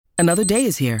Another day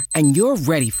is here, and you're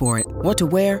ready for it. What to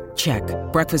wear? Check.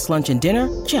 Breakfast, lunch, and dinner?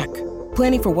 Check.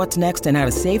 Planning for what's next and how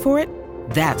to save for it?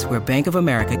 That's where Bank of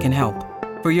America can help.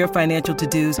 For your financial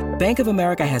to-dos, Bank of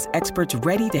America has experts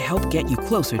ready to help get you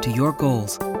closer to your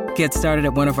goals. Get started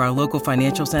at one of our local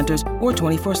financial centers or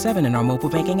 24/7 in our mobile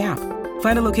banking app.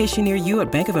 Find a location near you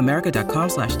at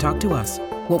bankofamerica.com/talktous.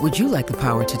 What would you like the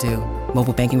power to do?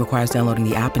 Mobile banking requires downloading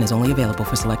the app and is only available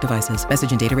for select devices.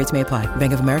 Message and data rates may apply.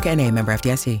 Bank of America N.A., member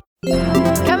FDIC.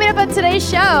 Coming up on today's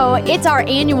show, it's our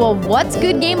annual What's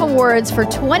Good Game Awards for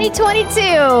 2022,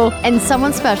 and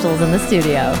someone special is in the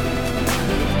studio.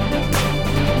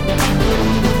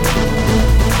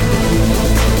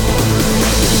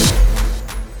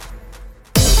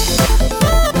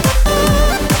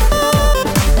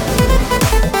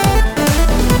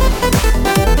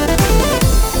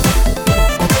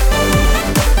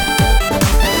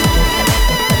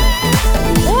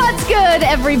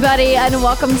 Everybody, and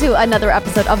welcome to another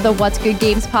episode of the What's Good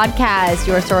Games podcast,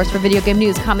 your source for video game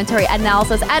news, commentary,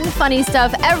 analysis, and funny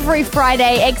stuff every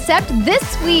Friday, except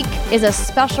this week is a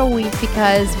special week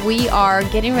because we are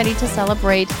getting ready to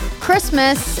celebrate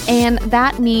Christmas, and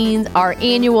that means our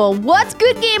annual What's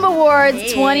Good Game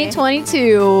Awards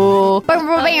 2022. Oh, that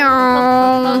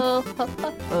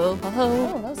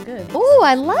was good. Ooh,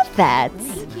 I love that.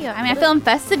 Thank you. I mean, I feel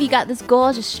festive. You got this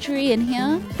gorgeous tree in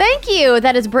here. Thank you.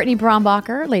 That is Brittany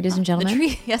Brombacher, ladies and gentlemen. The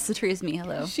tree. Yes, the tree is me.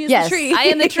 Hello. She is the tree. I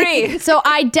am the tree. So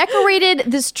I decorated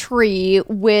this tree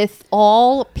with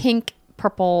all pink,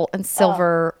 purple, and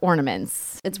silver ornaments.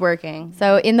 It's working.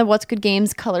 So in the What's Good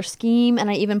Games color scheme, and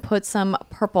I even put some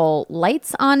purple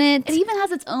lights on it. It even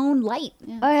has its own light.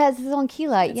 Yeah. Oh, it has its own key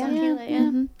light. Yeah.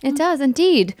 Mm-hmm. It does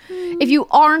indeed. If you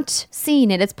aren't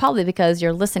seeing it, it's probably because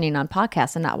you're listening on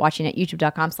podcasts and not watching at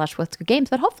youtube.com/What's Good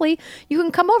Games. But hopefully you can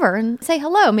come over and say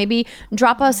hello. Maybe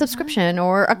drop a subscription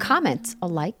or a comment, a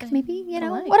like, maybe,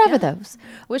 whatever those.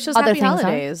 Wish us other happy things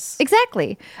holidays.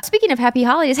 Exactly. Speaking of happy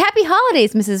holidays,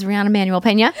 Mrs. Rihanna Manuel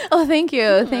Pena. Oh, thank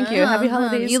you. Thank you. Happy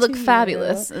holidays. You look to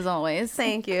fabulous, you. as always.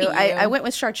 Thank you. I went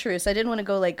with chartreuse. I didn't want to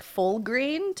go like full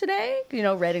green today,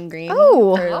 red and green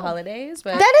for the holidays.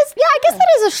 But that is, I guess that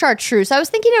is a chartreuse. I was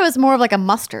thinking it was more of like a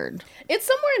mustard. It's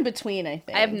somewhere in between, I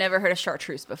think. I've never heard of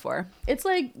chartreuse before. It's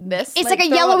like this. It's like a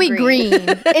yellowy green.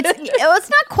 It's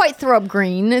not quite throw up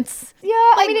green. It's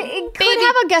I mean, it could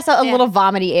have, I guess, a little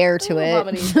vomity air to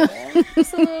it.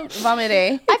 Just a little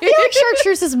vomity. I feel like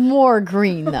chartreuse is more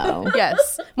green though.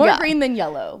 Yes, more green than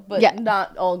yellow, but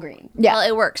not all green. Yeah, well,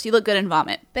 it works. You look good in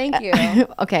vomit. Thank you.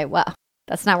 Okay, well.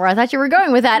 That's not where I thought you were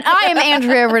going with that. I am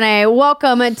Andrea Renee.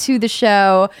 Welcome to the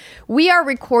show. We are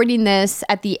recording this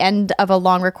at the end of a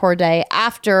long record day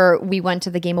after we went to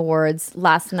the Game Awards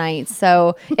last night.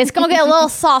 So it's going to get a little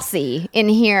saucy in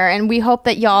here. And we hope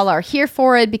that y'all are here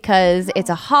for it because it's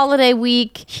a holiday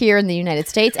week here in the United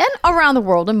States and around the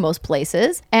world in most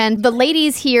places. And the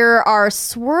ladies here are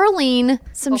swirling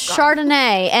some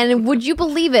Chardonnay. And would you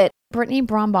believe it? Brittany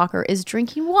Brombacher is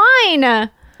drinking wine.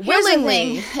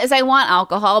 Willingly, as I want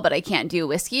alcohol, but I can't do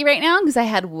whiskey right now because I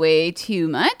had way too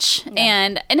much,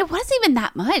 and it wasn't even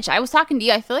that much. I was talking to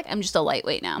you. I feel like I'm just a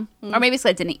lightweight now, or maybe it's 'cause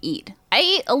I didn't eat. I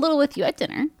ate a little with you at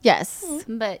dinner. Yes,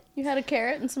 but you had a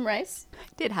carrot and some rice. I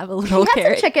did have a little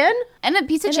carrot, some chicken, and a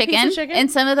piece of chicken,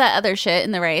 and some of that other shit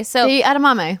in the rice. So the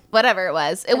edamame, whatever it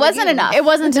was, it wasn't enough. It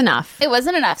wasn't enough. It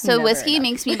wasn't enough. So whiskey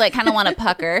makes me like kind of want to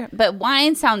pucker, but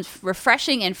wine sounds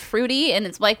refreshing and fruity, and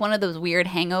it's like one of those weird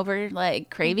hangover like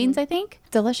cravings. I think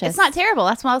delicious. It's not terrible.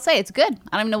 That's what I'll say. It's good.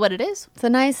 I don't even know what it is. It's a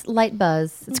nice light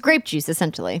buzz. It's grape juice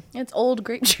essentially. It's old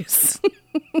grape juice.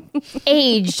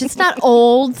 Aged. It's not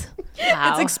old.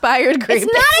 Wow. It's expired grape.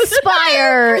 It's not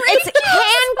expired. It's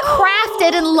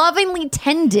handcrafted and lovingly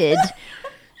tended.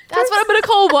 That's what I'm going to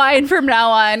call wine from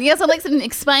now on. Yes, I like some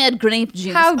expired grape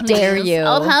juice. How dare you?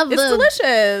 I'll have it's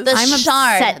delicious. The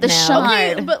shard. The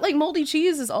shard. Okay, but like moldy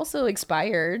cheese is also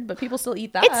expired, but people still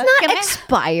eat that. It's not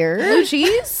expired. Blue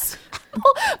cheese?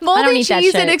 Moldy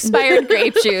cheese and expired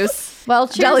grape juice. Well,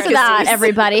 cheers to that,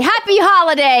 everybody. Happy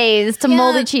holidays to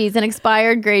moldy cheese and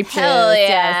expired grape juice. Hell yeah.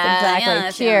 Yes, exactly.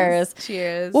 Yeah, cheers.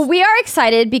 Cheers. Well, we are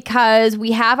excited because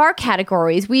we have our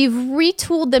categories. We've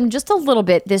retooled them just a little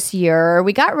bit this year.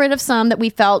 We got rid of some that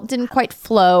we felt didn't quite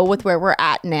flow with where we're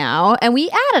at now. And we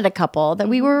added a couple that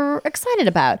we were excited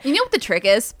about. You know what the trick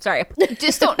is? Sorry.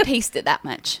 Just don't taste it that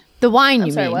much. The wine,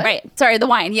 you mean? What? Right. Sorry, the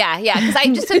wine. Yeah. Because I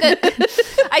just took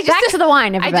Back to the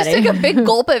wine, everybody. I just took a big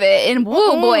gulp of it, and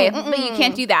whoa, boy. But you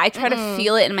can't do that. I try to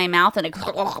feel it in my mouth, and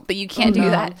but you can't do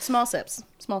that. Small sips.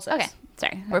 Okay.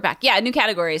 Sorry. We're back. Yeah, new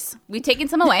categories. We've taken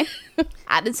some away,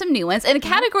 added some new ones, and a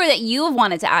category that you have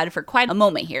wanted to add for quite a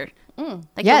moment here.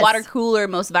 Like Yes. the water cooler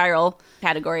most viral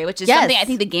category, which is Yes. something I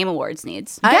think the Game Awards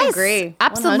needs. I agree.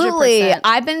 Absolutely. 100%.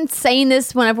 I've been saying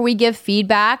this whenever we give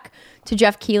feedback to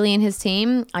Jeff Keighley and his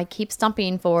team. I keep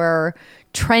stumping for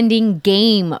trending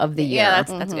game of the year. Yeah,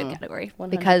 that's a good category.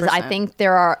 Because I think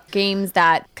there are games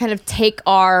that kind of take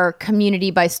our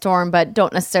community by storm, but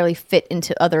don't necessarily fit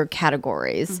into other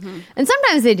categories. And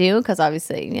sometimes they do, because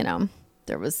obviously, you know,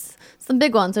 there was some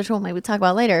big ones, which we'll maybe talk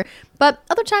about later. But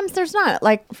other times there's not.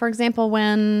 Like, for example,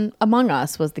 when Among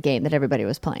Us was the game that everybody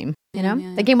was playing. You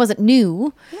know, the game wasn't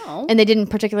new, and they didn't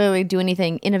particularly do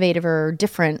anything innovative or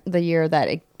different the year that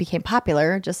it became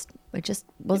popular. It just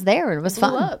was there and it was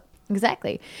fun. up.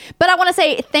 Exactly. But I want to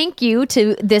say thank you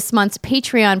to this month's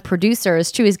Patreon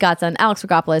producers, Chewy's Godson, Alex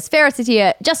Rogopoulos, Farrah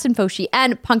Satia, Justin Foshi,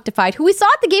 and Punctified, who we saw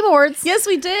at the Game Awards. Yes,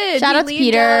 we did. Shout He out to leaned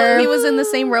Peter. out. He was in the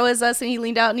same row as us, and he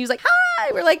leaned out and he was like,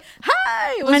 "Hi." We're like,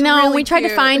 "Hi." It was I know. really We tried to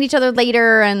cute. find each other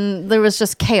later, and there was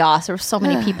just chaos. There were so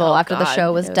many people after the God.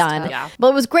 show was It was done. tough. Yeah. But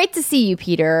it was great to see you,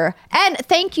 Peter. And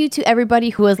thank you to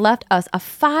everybody who has left us a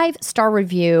 5-star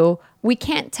review. We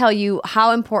can't tell you how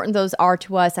important those are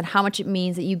to us and how much it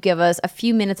means that you give us a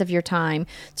few minutes of your time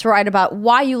to write about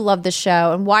why you love the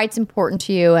show and why it's important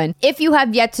to you. And if you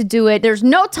have yet to do it, there's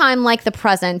no time like the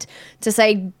present to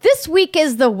say, this week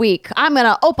is the week. I'm going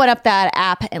to open up that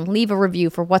app and leave a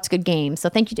review for What's Good Games. So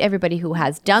thank you to everybody who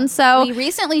has done so. We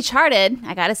recently charted,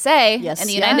 I gotta say, Yes, in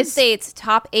the United yes. States,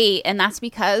 top 8, and that's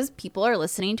because people are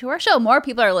listening to our show. More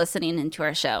people are listening into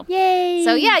our show. Yay.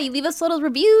 So yeah, you leave us little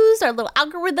reviews, our little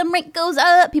algorithm rank goes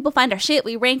up. People find our shit,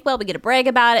 we rank well, we get to brag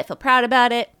about it, feel proud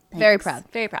about it. Very Thanks. proud.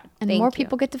 Very proud. And more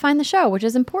people get to find the show, which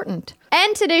is important.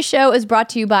 And today's show is brought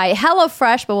to you by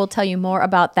HelloFresh, but we'll tell you more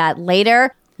about that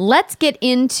later. Let's get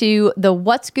into the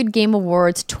What's Good Game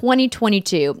Awards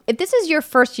 2022. If this is your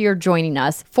first year joining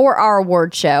us for our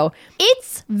award show,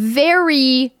 it's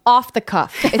very off the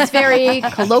cuff. It's very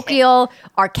colloquial.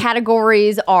 Our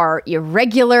categories are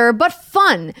irregular, but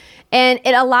fun. And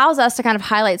it allows us to kind of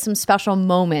highlight some special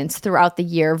moments throughout the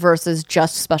year versus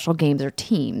just special games or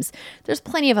teams. There's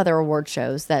plenty of other award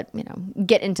shows that, you know,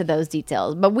 get into those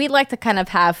details, but we like to kind of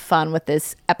have fun with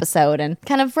this episode and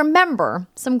kind of remember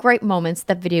some great moments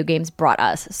that video games brought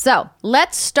us. So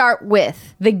let's start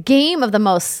with the game of the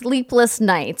most sleepless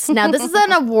nights. Now, this is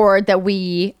an award that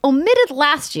we omitted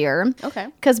last year. Okay.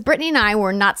 Because Brittany and I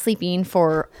were not sleeping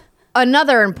for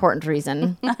another important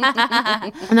reason. And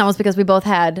that was because we both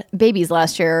had babies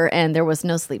last year and there was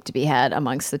no sleep to be had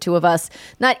amongst the two of us.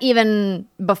 Not even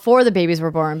before the babies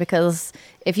were born, because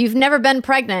if you've never been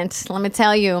pregnant, let me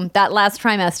tell you, that last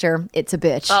trimester, it's a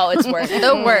bitch. Oh, it's worse.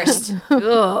 The worst.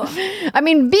 Ugh. I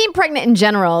mean, being pregnant in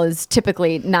general is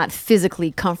typically not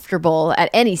physically comfortable at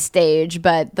any stage,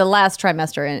 but the last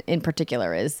trimester in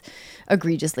particular is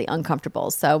egregiously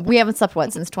uncomfortable. So we haven't slept,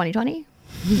 what, since 2020?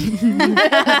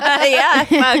 Yeah.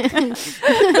 Fuck.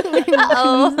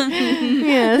 Uh-oh.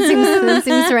 Yeah, that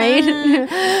seems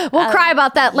right. We'll cry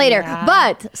about that later. yeah.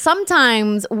 But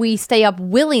sometimes we stay up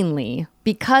willingly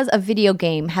because a video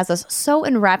game has us so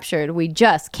enraptured we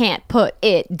just can't put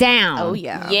it down. Oh,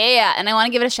 yeah. Yeah, and I want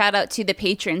to give it a shout out to the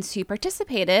patrons who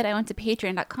participated. I went to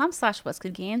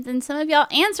patreon.com/what'sgoodgames, and some of y'all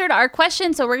answered our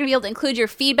question, so we're going to be able to include your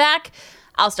feedback.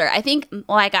 I'll start. I think,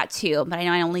 well, I got 2, but I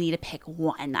know I only need to pick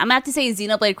 1. I'm going to have to say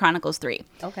Xenoblade Chronicles 3.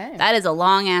 Okay. That is a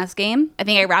long-ass game. I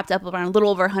think I wrapped up around a little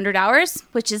over 100 hours,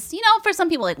 which is, you know, for some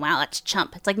people, like, wow, that's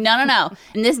chump. It's like, no.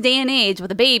 In this day and age, with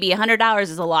a baby, 100 hours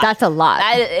is a lot. That's a lot.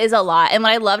 That is a lot. And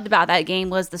what I loved about that game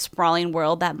was the sprawling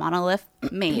world that Monolith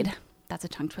made. That's a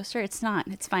tongue twister. It's not.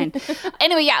 It's fine.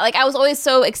 Anyway, yeah, like I was always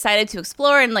so excited to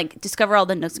explore and like discover all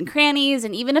the nooks and crannies.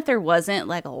 And even if there wasn't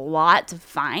like a lot to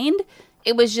find,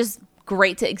 it was just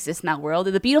great to exist in that world.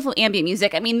 The beautiful ambient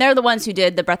music. I mean, they're the ones who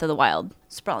did the Breath of the Wild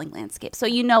sprawling landscape. So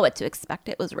you know what to expect.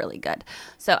 It was really good.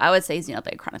 So I would say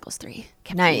Xenoblade Chronicles 3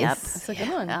 kept me up. Nice. That's a good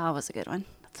one. Oh, it was a good one.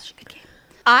 That's such a good game.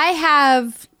 I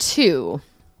have 2.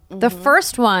 The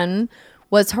first one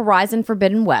was Horizon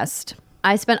Forbidden West.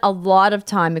 I spent a lot of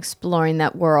time exploring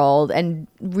that world and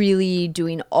really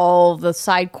doing all the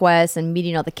side quests and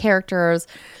meeting all the characters,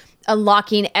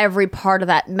 unlocking every part of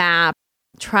that map,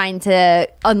 trying to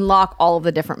unlock all of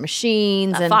the different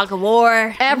machines The and Fog of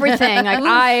War. everything.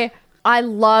 Like I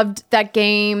loved that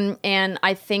game, and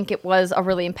I think it was a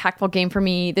really impactful game for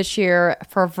me this year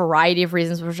for a variety of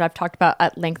reasons, which I've talked about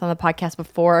at length on the podcast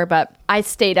before. But I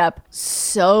stayed up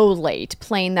so late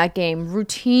playing that game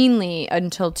routinely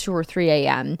until 2 or 3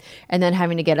 a.m. and then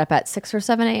having to get up at 6 or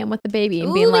 7 a.m. with the baby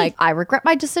and being like, I regret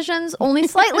my decisions only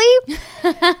slightly.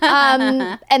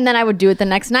 And then I would do it the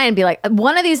next night and be like,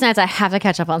 one of these nights I have to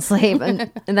catch up on sleep. And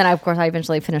then, of course, I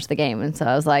eventually finished the game. And so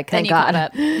I was like, thank you God. caught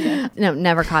up. No,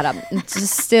 never caught up.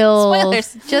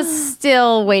 Spoilers. Just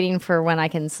still waiting for when I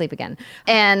can sleep again.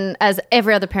 And as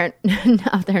every other parent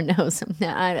out there knows,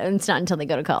 it's not until they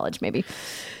go to college, maybe.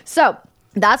 So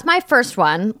that's my first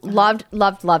one. Loved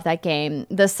that game.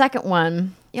 The second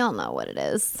one, y'all know what it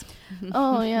is.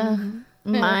 Oh, yeah.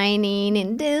 Mining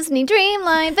in Disney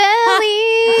Dreamlight Valley.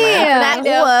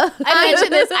 I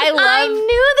mentioned this. I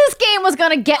knew this game was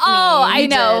gonna get me. Oh, I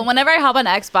know. Whenever I hop on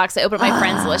Xbox, I open up my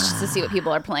friends list just to see what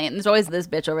people are playing. There's always this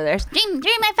bitch over there.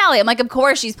 Dreamlight Valley. I'm like, of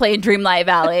course she's playing Dreamlight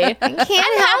Valley. I can't help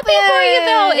Happy for you it.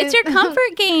 though. It's your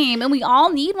comfort game, and we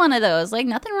all need one of those. Like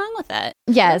nothing wrong with it.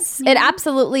 Yes, it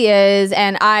absolutely is.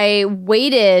 And I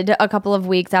waited a couple of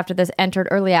weeks after this entered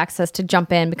early access to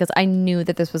jump in because I knew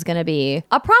that this was going to be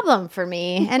a problem for me.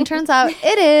 And turns out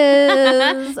it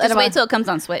is. Just wait till it comes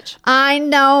on Switch. I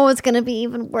know it's going to be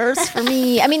even worse for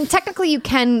me. I mean, technically you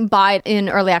can buy it in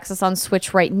early access on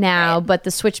Switch right now, but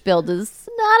the Switch build is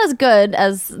not as good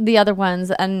as the other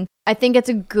ones. And I think it's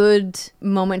a good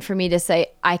moment for me to say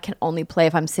I can only play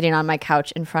if I'm sitting on my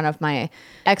couch in front of my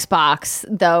Xbox,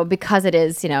 though, because it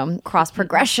is, cross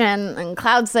progression and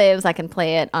cloud saves. I can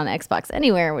play it on Xbox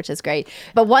anywhere, which is great.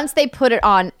 But once they put it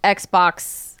on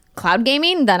Xbox cloud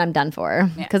gaming, then I'm done for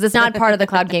because it's not part of the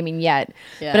cloud gaming yet.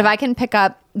 But if I can pick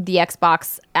up the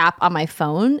Xbox app on my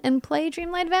phone and play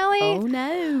Dreamlight Valley, Oh,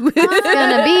 no. it's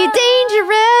gonna be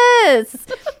dangerous.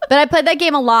 But I played that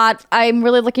game a lot. I'm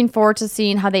really looking forward to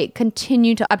seeing how they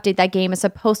continue to update that game. It's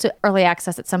supposed to early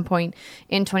access at some point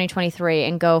in 2023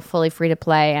 and go fully free to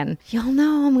play. And y'all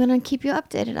know I'm gonna keep you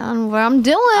updated on what I'm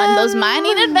doing On those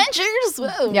mining adventures.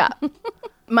 Whoa. Yeah.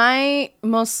 My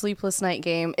most sleepless night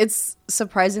game, it's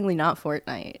surprisingly not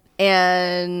Fortnite.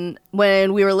 And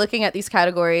when we were looking at these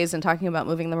categories and talking about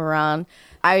moving them around,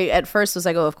 I at first was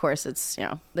like, oh, of course, it's,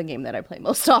 the game that I play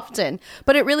most often.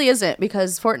 But it really isn't,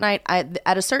 because Fortnite,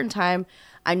 at a certain time,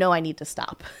 I know I need to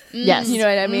stop. Yes. You know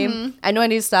what I mean? I know I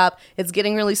need to stop. It's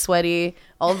getting really sweaty.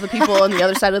 All of the people on the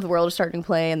other side of the world are starting to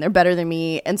play, and they're better than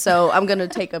me. And so I'm going to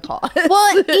take a pause.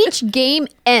 Well, each game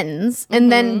ends,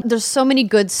 and then there's so many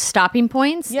good stopping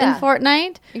points Yeah. in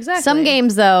Fortnite. Exactly. Some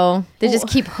games, though, they just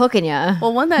keep hooking you.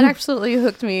 Well, one that absolutely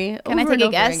hooked me Can I over take and a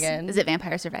over guess? again. Is it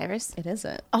Vampire Survivors? It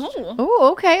isn't.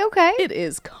 Oh, okay. It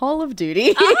is Call of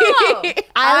Duty.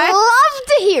 I love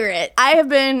to hear it. I have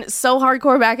been so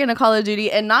hardcore back into Call of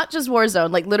Duty, and not just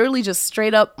Warzone, like literally just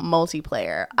straight up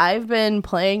multiplayer. I've been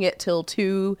playing it till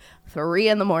 2, 3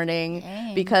 in the morning.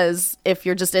 Dang. Because if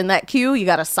you're just in that queue, you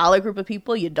got a solid group of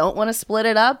people. You don't want to split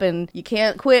it up, and you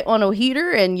can't quit on a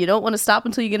heater, and you don't want to stop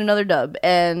until you get another dub.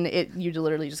 And you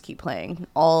literally just keep playing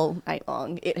all night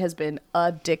long. It has been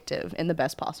addictive in the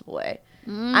best possible way.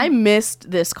 I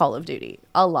missed this Call of Duty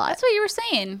a lot. That's what you were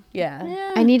saying.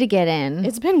 Yeah. I need to get in.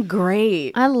 It's been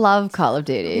great. I love Call of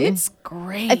Duty. It's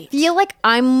great. I feel like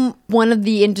I'm one of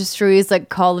the industry's like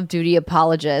Call of Duty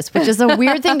apologists, which is a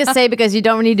weird thing to say because you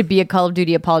don't need to be a Call of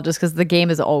Duty apologist because the game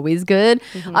is always good.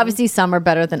 Obviously, some are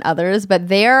better than others, but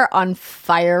they're on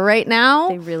fire right now.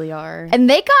 They really are. And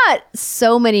they got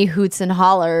so many hoots and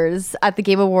hollers at the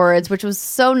Game Awards, which was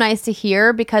so nice to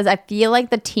hear because I feel like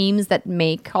the teams that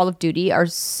make Call of Duty are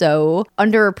so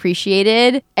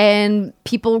underappreciated and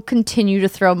people continue to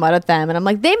throw mud at them. And I'm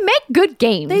like, they make good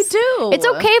games. They do. It's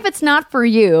okay if it's not for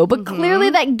you, but clearly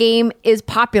that game is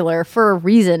popular for a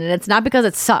reason and it's not because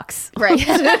it sucks. Right.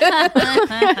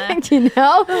 You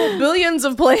know? Billions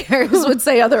of players would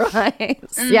say otherwise.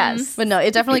 Yes. But no,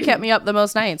 it definitely kept me up the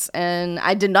most nights. And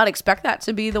I did not expect that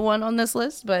to be the one on this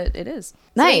list, but it is. So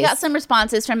we Nice. got some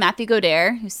responses from Matthew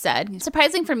Godere, who said,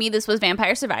 surprising for me, this was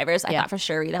Vampire Survivors. I thought for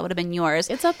sure that would have been yours.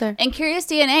 It's up there. And Curious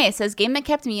DNA says, game that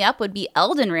kept me up would be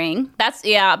Elden Ring. But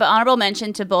honorable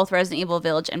mention to both Resident Evil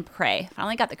Village and Prey.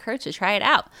 Finally got the courage to try it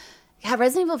out. Yeah,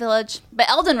 Resident Evil Village. But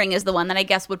Elden Ring is the one that I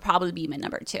guess would probably be my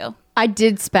number 2. I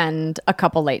did spend a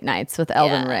couple late nights with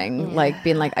Elden Ring, like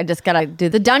being like, I just gotta do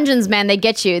the dungeons, man. They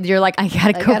get you. You're like, I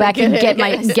gotta go back and get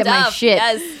my Stuff, shit.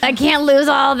 yes. I can't lose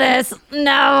all this.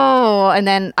 No. And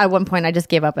then at one point, I just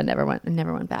gave up and never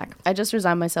went back. I just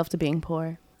resigned myself to being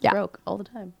poor. Yeah. Broke all the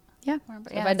time. Yeah. Yeah, If I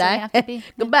that's what I die, have to be.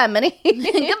 goodbye, Minnie.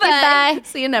 Goodbye.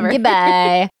 See you never.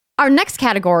 Goodbye. Our next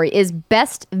category is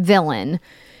Best Villain.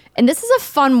 And this is a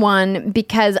fun one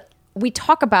because we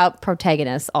talk about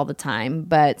protagonists all the time,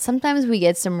 but sometimes we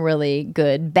get some really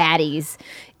good baddies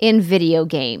in video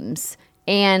games.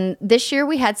 And this year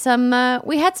we had some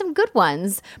good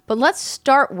ones. But let's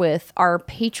start with our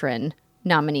patron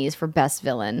nominees for Best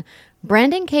Villain: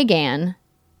 Brandon K. Gann,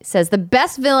 says the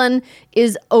best villain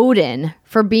is Odin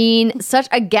for being such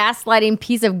a gaslighting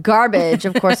piece of garbage.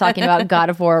 Of course, talking about God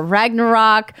of War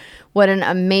Ragnarok. What an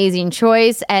amazing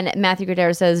choice. And Matthew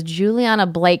Gradero says Juliana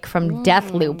Blake from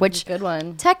Deathloop, which Good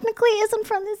one. technically isn't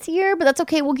from this year, but that's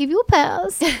okay. We'll give you a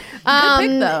pass. Good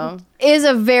pick, though. Is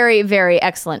a very, very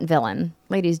excellent villain.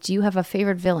 Ladies, do you have a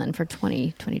favorite villain for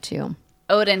 2022?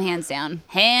 Odin, hands down.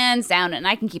 Hands down. And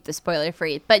I can keep the spoiler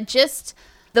free. But just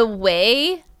the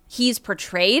way he's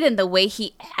portrayed and the way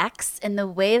he acts and the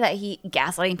way that he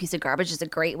gaslighting piece of garbage is a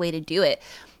great way to do it.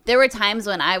 There were times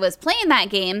when I was playing that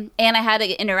game and I had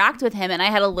to interact with him and I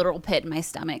had a literal pit in my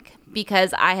stomach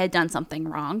because I had done something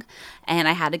wrong and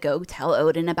I had to go tell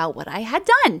Odin about what I had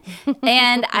done.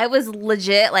 And I was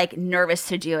legit like nervous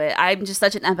to do it. I'm just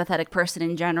such an empathetic person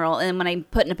in general. And when I'm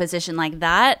put in a position like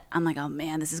that, I'm like, oh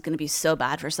man, this is going to be so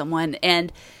bad for someone.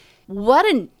 And what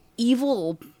an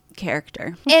evil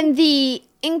character. And the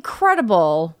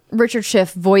incredible Richard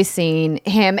Schiff voicing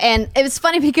him. And it was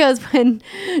funny because when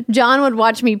John would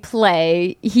watch me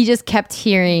play, he just kept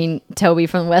hearing Toby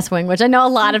from West Wing, which I know a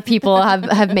lot of people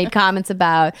have made comments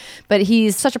about, but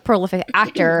he's such a prolific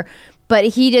actor. But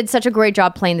he did such a great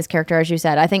job playing this character, as you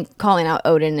said. I think calling out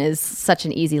Odin is such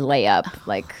an easy layup.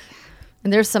 Like,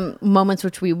 and there's some moments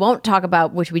which we won't talk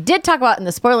about, which we did talk about in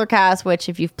the spoiler cast, which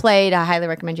if you've played, I highly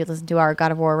recommend you listen to our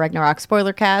God of War Ragnarok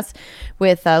spoiler cast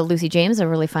with Lucy James, a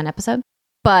really fun episode.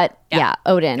 But yeah,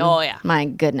 Odin. Oh, yeah. My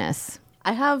goodness.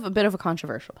 I have a bit of a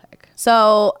controversial pick.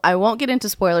 So I won't get into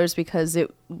spoilers because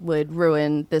it would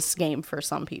ruin this game for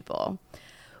some people.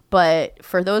 But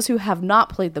for those who have not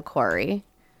played the Quarry,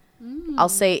 I'll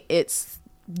say it's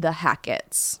the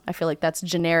Hacketts. I feel like that's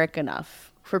generic enough.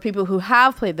 For people who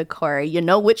have played the Quarry, you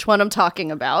know which one I'm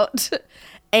talking about.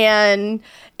 And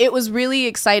it was really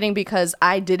exciting because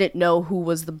I didn't know who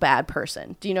was the bad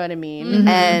person. Do you know what I mean? Mm-hmm.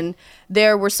 And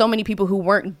there were so many people who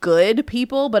weren't good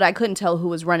people, but I couldn't tell who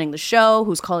was running the show,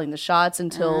 who's calling the shots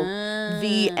until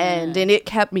the end. And it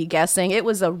kept me guessing. It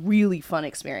was a really fun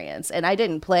experience. And I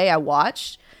didn't play, I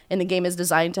watched. And the game is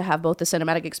designed to have both the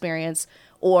cinematic experience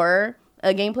or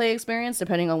a gameplay experience,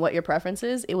 depending on what your preference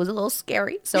is. It was a little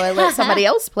scary, so I let somebody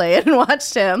else play it and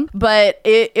watched him. But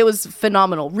it was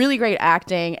phenomenal. Really great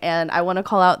acting, and I want to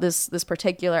call out this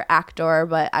particular actor,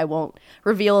 but I won't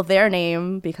reveal their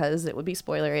name because it would be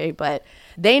spoilery, but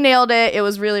they nailed it. It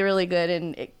was really, really good,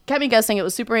 and it kept me guessing. It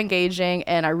was super engaging,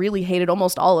 and I really hated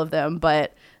almost all of them,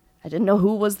 but I didn't know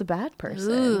who was the bad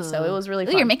person. Ooh. So it was really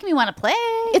fun. You're making me want to play.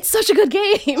 It's such a good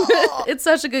game. It's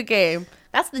such a good game.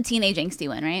 That's the teenage angsty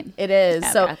one, right? It is.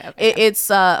 It's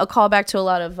a callback to a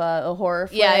lot of horror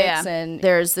flicks. Yeah. And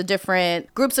there's the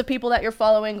different groups of people that you're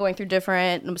following going through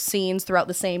different scenes throughout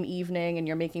the same evening, and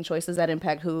you're making choices that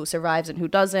impact who survives and who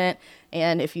doesn't.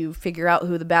 And if you figure out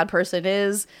who the bad person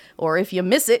is, or if you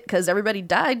miss it because everybody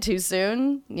died too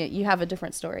soon, you have a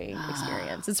different story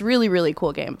experience. It's a really, really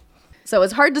cool game. So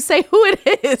it's hard to say who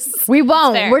it is. We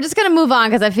won't. We're just going to move on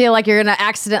because I feel like you're going to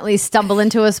accidentally stumble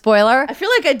into a spoiler. I feel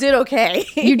like I did okay.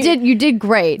 You did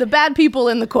great. The bad people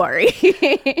in the Quarry.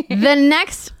 The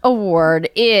next award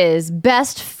is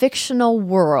Best Fictional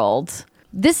World.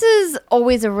 This is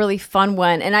always a really fun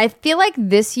one. And I feel like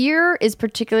this year is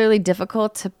particularly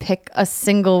difficult to pick a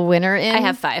single winner in. I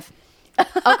have 5.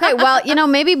 Okay, well,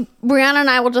 maybe Brianna and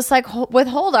I will just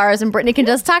withhold ours, and Brittany can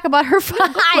just talk about her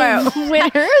 5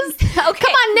 winners. Okay, come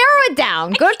on, narrow it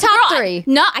down. Go top 3.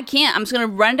 No, I can't. I'm just gonna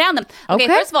run down them. Okay,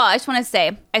 first of all, I just want to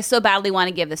say I so badly want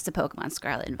to give this to Pokemon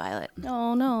Scarlet and Violet.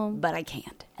 Oh no, but I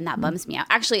can't, and that bums me out.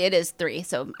 Actually, it is 3,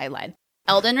 so I lied.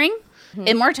 Elden Ring,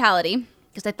 Immortality,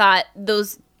 because I thought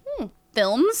those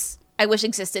films I wish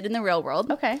existed in the real world.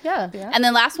 Okay, yeah. And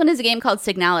then last one is a game called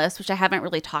Signalis, which I haven't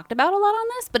really talked about a lot on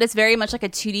this, but it's very much like a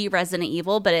 2D Resident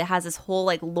Evil, but it has this whole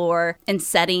like lore and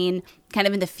setting kind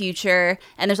of in the future,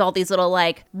 and there's all these little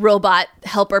like robot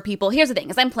helper people. Here's the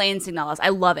thing, is I'm playing Signalis. I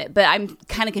love it, but I'm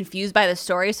kind of confused by the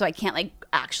story, so I can't like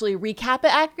actually recap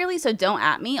it accurately, so don't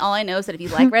at me. All I know is that if you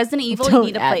like Resident Evil, you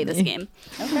need to play this game.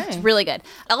 Okay. It's really good.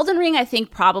 Elden Ring, I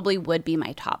think, probably would be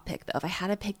my top pick, though. If I had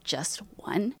to pick just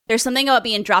one. There's something about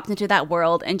being dropped into that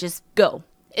world and just go.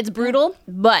 It's brutal,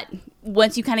 but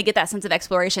once you kind of get that sense of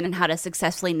exploration and how to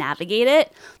successfully navigate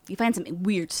it, you find some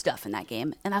weird stuff in that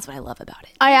game, and that's what I love about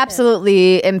it. I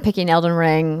absolutely am picking Elden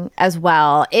Ring as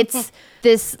well. It's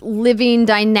this living,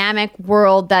 dynamic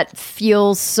world that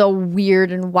feels so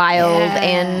weird and wild,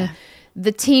 and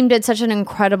the team did such an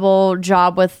incredible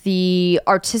job with the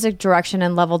artistic direction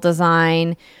and level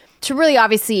design. to really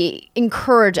obviously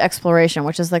encourage exploration,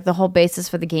 which is like the whole basis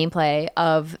for the gameplay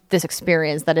of this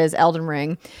experience that is Elden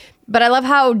Ring. But I love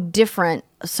how different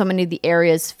so many of the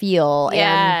areas feel.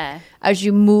 Yeah. And as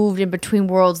you moved in between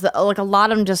worlds, like a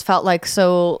lot of them just felt like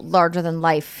so larger than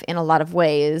life in a lot of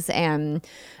ways. And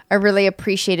I really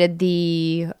appreciated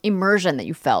the immersion that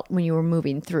you felt when you were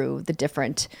moving through the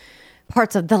different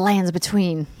parts of the lands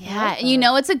between. Yeah, and you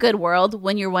know it's a good world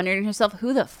when you're wondering to yourself,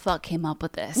 who the fuck came up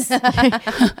with this?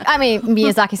 I mean,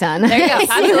 Miyazaki-san. There you go.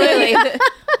 Absolutely.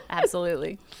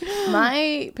 Absolutely.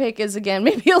 My pick is, again,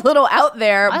 maybe a little out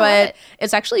there, but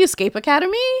it's actually Escape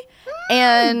Academy.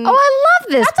 And Oh, I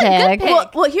love this pick.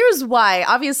 Well, here's why.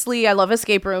 Obviously, I love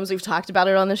escape rooms. We've talked about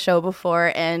it on the show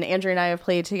before, and Andrea and I have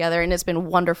played together, and it's been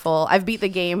wonderful. I've beat the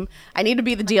game. I need to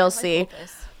beat the DLC.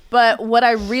 But what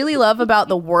I really love about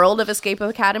the world of Escape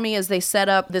Academy is they set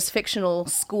up this fictional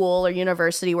school or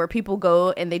university where people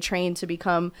go and they train to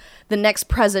become the next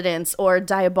presidents or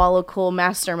diabolical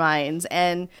masterminds.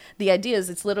 And the idea is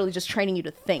it's literally just training you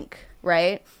to think,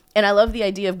 right? And I love the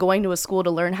idea of going to a school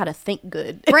to learn how to think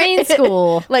good. Brain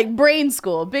school. Like brain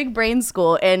school, big brain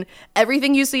school. And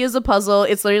everything you see is a puzzle.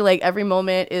 It's literally like every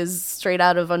moment is straight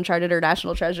out of Uncharted or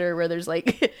National Treasure, where there's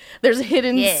like, there's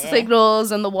hidden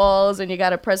signals in the walls and you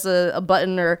got to press a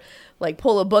button or like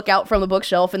pull a book out from the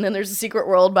bookshelf. And then there's a secret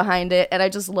world behind it. And I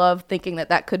just love thinking that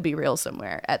that could be real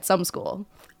somewhere at some school.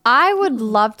 I would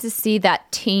love to see that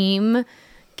team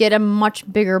get a much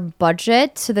bigger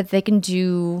budget so that they can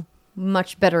do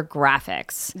much better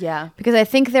graphics. Yeah. Because I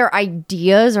think their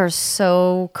ideas are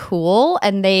so cool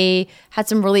and they had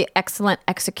some really excellent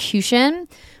execution.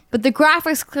 But the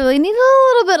graphics clearly need a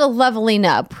little bit of leveling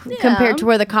up compared to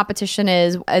where the competition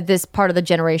is at this part of the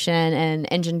generation and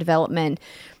engine development.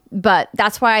 But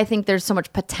that's why I think there's so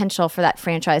much potential for that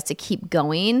franchise to keep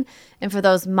going and for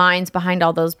those minds behind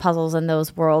all those puzzles and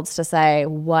those worlds to say,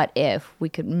 what if we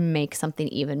could make something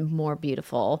even more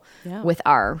beautiful with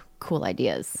our cool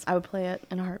ideas? I would play it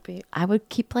in a heartbeat. I would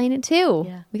keep playing it too.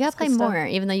 Yeah, We got to it's play good more, stuff.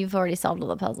 even though you've already solved all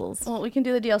the puzzles. Well, we can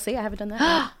do the DLC. I haven't done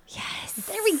that yet.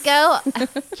 There we go.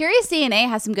 Curious DNA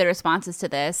has some good responses to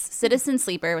this. Citizen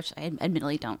Sleeper, which I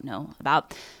admittedly don't know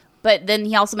about. But then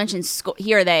he also mentioned,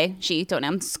 she, don't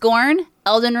know, Scorn,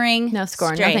 Elden Ring. No,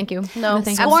 Scorn. Stray. No, thank you. No,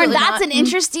 thank you. Scorn, Absolutely that's not. an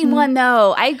interesting one,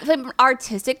 though. From an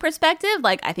artistic perspective,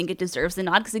 like, I think it deserves the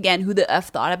nod. Because, again, who the F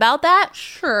thought about that?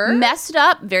 Sure. Messed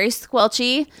up, very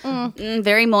squelchy,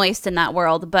 very moist in that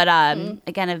world. But,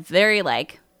 again, a very,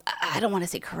 like, I don't want to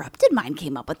say corrupted mind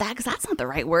came up with that, because that's not the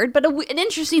right word. But an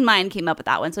interesting mind came up with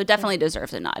that one. So it definitely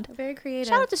deserves a nod. Very creative.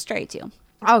 Shout out to Stray, too.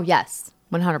 Oh, yes.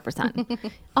 100%.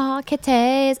 All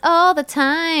kitties all the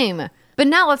time. But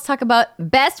now let's talk about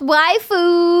best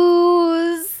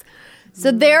waifus.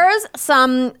 So there's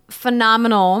some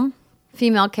phenomenal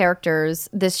female characters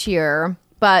this year,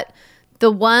 but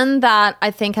the one that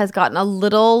I think has gotten a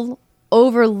little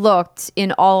overlooked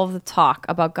in all of the talk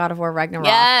about God of War Ragnarok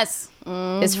Yes.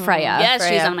 is Freya. Yes,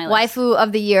 she's on my list. Waifu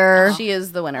of the year. She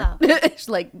is the winner.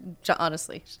 Like,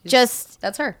 honestly.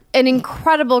 That's her. An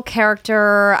incredible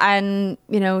character, and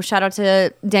shout out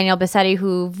to Danielle Bassetti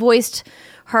who voiced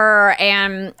her.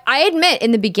 And I admit,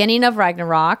 in the beginning of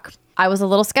Ragnarok, I was a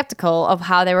little skeptical of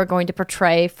how they were going to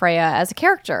portray Freya as a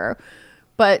character,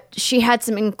 but she had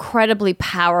some incredibly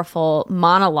powerful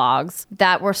monologues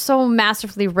that were so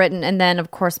masterfully written, and then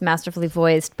of course masterfully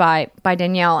voiced by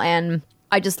Danielle. And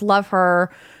I just love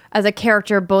her as a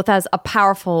character, both as a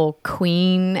powerful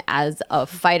queen, as a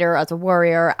fighter, as a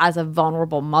warrior, as a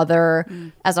vulnerable mother,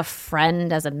 as a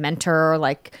friend, as a mentor.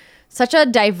 Like, such a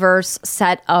diverse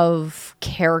set of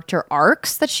character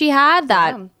arcs that she had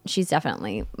that she's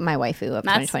definitely my waifu of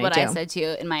That's 2022. what I said to you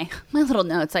in my little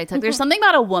notes I took. There's something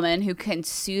about a woman who can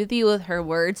soothe you with her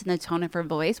words and the tone of her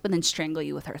voice, but then strangle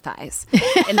you with her thighs.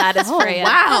 And that is Freya.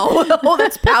 Wow. Oh,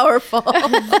 that's powerful.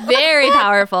 Very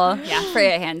powerful. Yeah,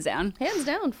 Freya, hands down. Hands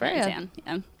down, Freya. Hands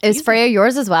down. Yeah. Is Freya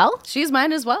yours as well? She's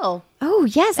mine as well. Oh,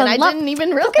 yes. And I love didn't even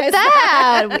realize Look at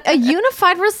that. A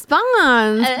unified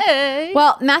response.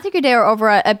 Well, Matthew Cordero over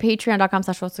at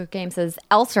patreon.com/games says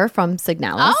Elser from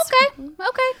Signalis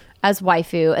Okay. as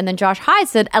waifu. And then Josh Hyde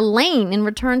said Elaine in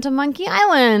Return to Monkey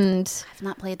Island. I've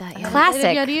not played that yet.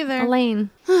 Classic. yet either. Elaine.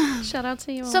 Shout out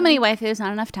to you. So many waifus,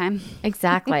 not enough time.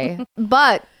 Exactly.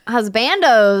 But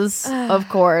husbandos, of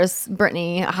course.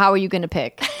 Brittany, how are you going to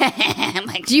pick? I'm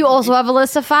like, Do you also have a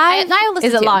list of five? I have a list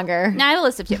Is of it two. longer? No, I have a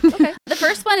list of two. Okay. The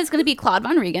first one is going to be Claude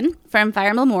Von Regan from Fire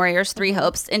Emblem Warriors 3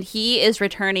 Hopes, and he is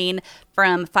returning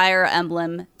from Fire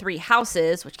Emblem 3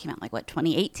 Houses, which came out like,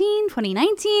 2018,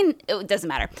 2019? It doesn't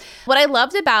matter. What I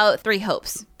loved about 3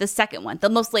 Hopes, the second one, the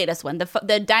most latest one,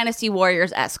 the Dynasty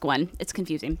Warriors-esque one, it's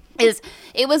confusing, is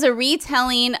It was a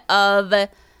retelling of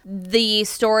the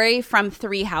story from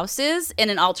Three Houses in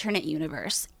an alternate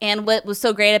universe. And what was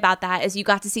so great about that is you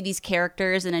got to see these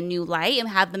characters in a new light and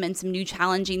have them in some new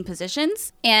challenging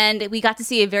positions. And we got to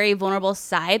see a very vulnerable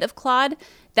side of Claude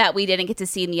that we didn't get to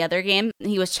see in the other game.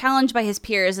 He was challenged by his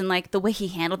peers, and like the way he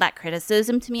handled that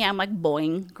criticism to me, I'm like,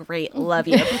 boing, great, love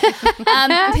you.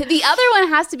 The other one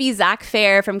has to be Zach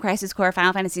Fair from Crisis Core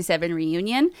Final Fantasy VII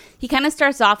Reunion. He kind of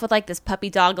starts off with like this puppy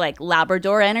dog, like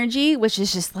Labrador energy, which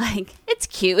is just like, it's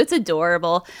cute, it's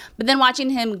adorable. But then watching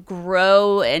him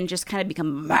grow and just kind of become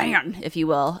a man, if you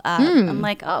will, I'm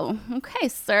like, oh, okay,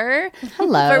 sir.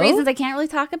 Hello. For reasons I can't really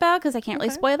talk about because I can't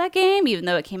really spoil that game, even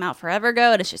though it came out forever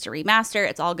ago and it's just a remaster.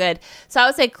 It's all good. So I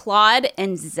would say Claude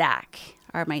and Zach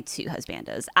are my two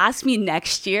husbandos. Ask me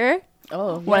next year.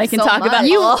 Oh, when I can talk about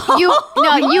you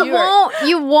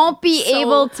won't be so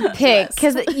able to pick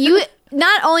because you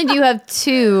not only do you have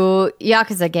two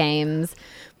Yakuza games,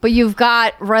 but you've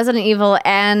got Resident Evil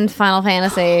and Final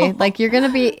Fantasy. Like you're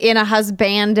gonna be in a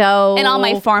husbando in all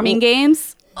my farming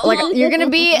games. Like you're gonna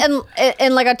be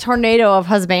in like a tornado of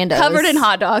husbandos Covered in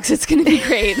hot dogs. It's gonna be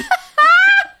great.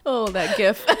 Oh, that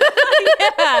gif.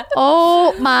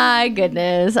 Oh my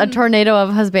goodness. A tornado of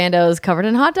husbandos covered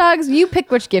in hot dogs. You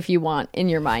pick which gif you want in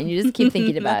your mind. You just keep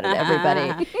thinking about it,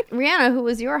 everybody. Rihanna, who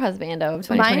was your husbando of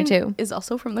 2022? Mine is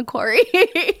also from the quarry.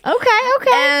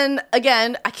 Okay. And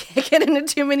again, I can't get into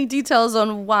too many details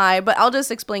on why, but I'll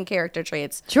just explain character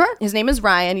traits. Sure. His name is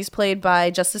Ryan. He's played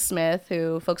by Justice Smith,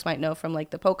 who folks might know from like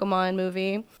the Pokemon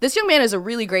movie. This young man is a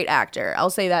really great actor. I'll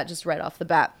say that just right off the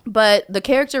bat. But the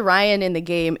character Ryan in the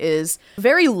game is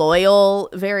very loyal,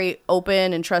 very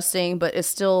open and trusting, but is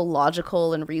still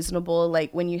logical and reasonable.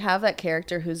 Like when you have that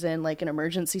character who's in like an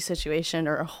emergency situation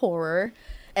or a horror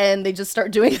and they just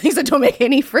start doing things that don't make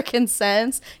any freaking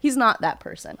sense, he's not that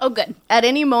person. Oh, good. At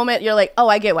any moment, you're like, oh,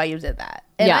 I get why you did that.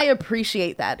 And Yeah. I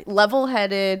appreciate that.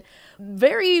 Level-headed,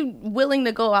 very willing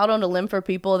to go out on a limb for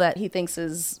people that he thinks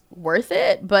is worth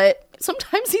it, but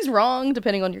sometimes he's wrong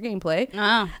depending on your gameplay.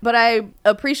 Oh. But I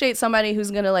appreciate somebody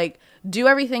who's gonna like do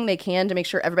everything they can to make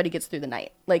sure everybody gets through the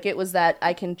night. Like it was that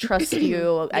I can trust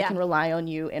you, I can rely on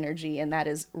you energy, and that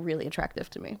is really attractive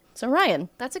to me. So Ryan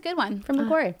That's a good one. from the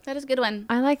quarry. That is a good one.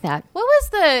 I like that. What was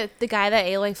the guy that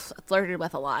Aloy flirted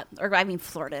with a lot? Or I mean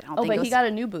flirted. I don't Oh, think it but was. he got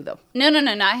a new boo though. No,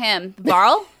 not him.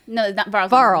 Varl? No, not Varl.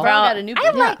 Varl. Varl got a new I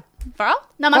have boo. like Varl?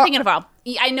 No, I'm not thinking of Varl.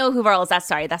 I know who Varl is. That's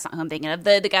not who I'm thinking of.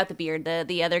 The guy with the beard,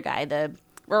 the other guy,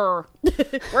 I'll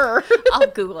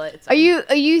Google it. Are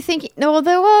you thinking? No,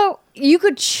 well, you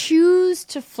could choose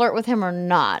to flirt with him or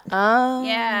not.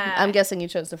 Yeah. I'm guessing you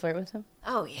chose to flirt with him.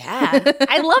 Oh yeah.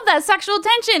 I love that sexual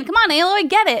tension. Come on, Aloy,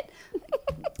 get it.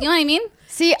 You know what I mean?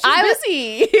 See, I was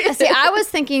busy. I was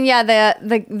thinking, yeah,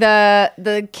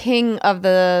 the king of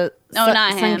the not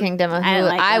Sun him. Kingdom, who I didn't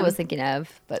like I him. was thinking of,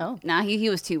 but Nah, he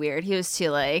was too weird. He was too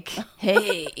like,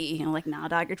 hey, like, nah,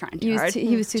 dog, you're trying too hard.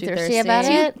 he was too Too thirsty thirsty. about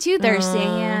it. Too thirsty.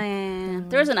 Yeah.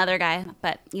 There was another guy,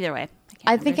 but either way.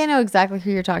 I think I know exactly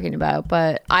who you're talking about,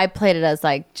 but I played it as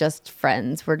like just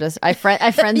friends. We're just I friend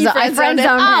zoned him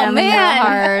Oh, man.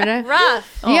 real hard.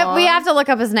 Rough. We have to look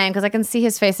up his name because I can see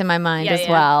his face in my mind Yeah, as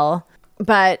yeah. well.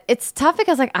 But it's tough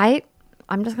because like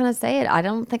I'm just gonna say it. I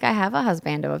don't think I have a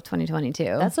husbando of 2022.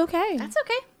 That's okay. That's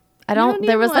okay. I don't. need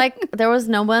There was one. there was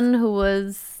no one who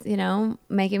was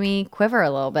making me quiver a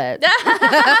little bit.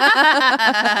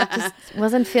 Just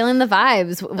wasn't feeling the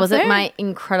vibes. Was it my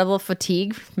incredible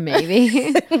fatigue?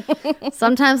 Maybe.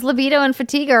 Sometimes libido and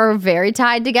fatigue are very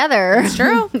tied together. It's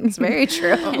true. It's very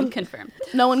true. And confirm.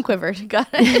 No one quivered. Got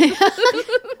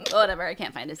it. Whatever. I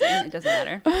can't find his name. It doesn't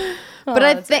matter. But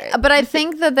I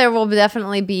think that there will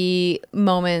definitely be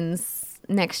moments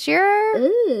next year,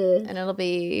 and it'll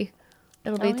be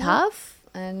tough,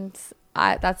 and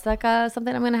that's like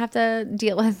something I'm gonna have to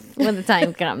deal with when the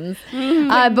time comes.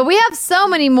 But we have so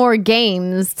many more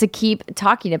games to keep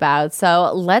talking about,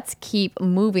 so let's keep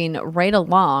moving right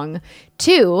along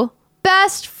to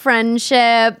best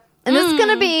friendship, and this is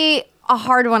gonna be a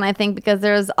hard one, I think, because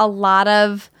there's a lot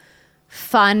of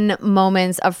fun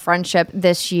moments of friendship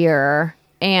this year,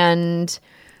 and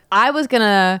I was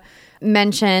gonna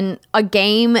mention a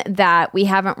game that we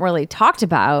haven't really talked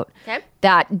about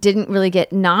that didn't really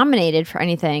get nominated for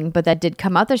anything, but that did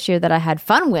come out this year that I had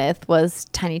fun with was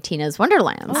Tiny Tina's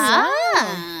Wonderlands.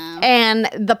 And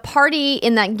the party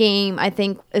in that game, I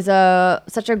think, is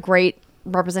such a great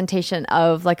representation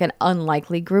of like an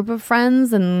unlikely group of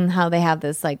friends and how they have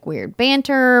this like weird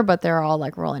banter, but they're all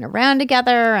like rolling around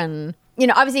together. And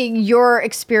obviously your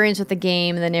experience with the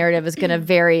game and the narrative is going to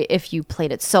vary if you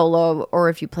played it solo or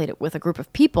if you played it with a group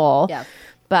of people. Yeah.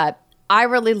 But I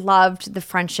really loved the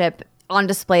friendship on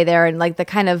display there, and like the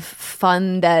kind of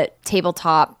fun that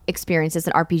tabletop experiences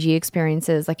and RPG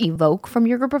experiences like evoke from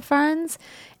your group of friends.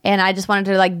 And I just wanted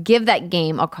to like give that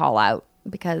game a call out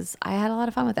because I had a lot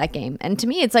of fun with that game. And to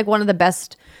me, it's like one of the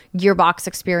best Gearbox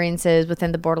experiences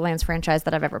within the Borderlands franchise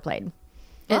that I've ever played.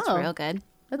 It's Oh. real good.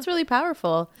 That's really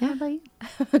powerful. Yeah, but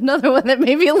Another one that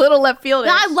may be a little left field.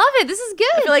 No, I love it. This is I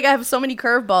good. feel like I have so many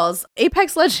curveballs.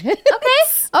 Apex Legends.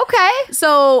 okay.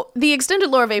 So the extended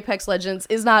lore of Apex Legends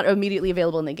is not immediately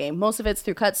available in the game. Most of it's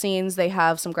through cutscenes. They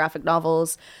have some graphic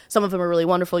novels. Some of them are really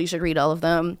wonderful. You should read all of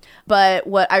them. But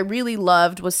what I really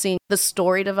loved was seeing the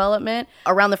story development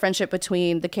around the friendship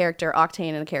between the character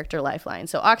Octane and the character Lifeline.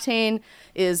 So Octane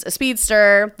is a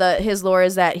speedster. His lore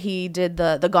is that he did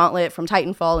the gauntlet from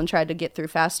Titanfall and tried to get through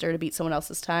faster to beat someone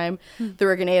else's time.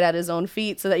 Threw a grenade at his own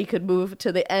feet so that he could move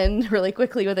to the end really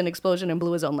quickly with an explosion and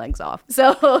blew his own legs off.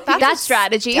 So That's a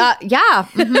strategy. Yeah.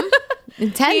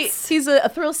 Intense. he's a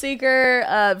thrill seeker,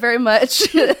 very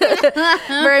much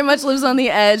very much lives on the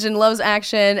edge and loves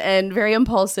action, and very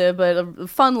impulsive but a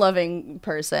fun-loving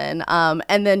person.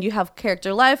 And then you have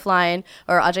character Lifeline,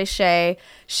 or Ajay Shea.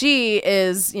 She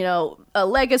is, a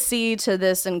legacy to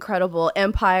this incredible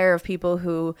empire of people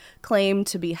who claim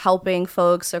to be helping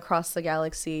folks across the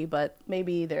galaxy, but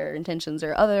maybe their intentions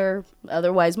are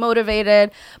otherwise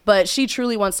motivated. But she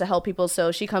truly wants to help people,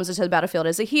 so she comes into the battlefield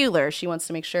as a healer. She wants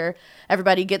to make sure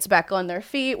everybody gets back on their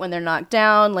feet when they're knocked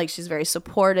down. Like, she's very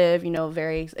supportive,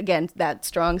 very, again, that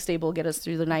strong, stable, get us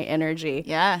through the night energy.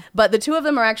 Yeah. But the two of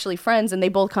them are actually friends, and they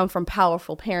both come from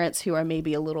powerful parents who are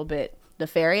maybe a little bit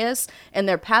nefarious, and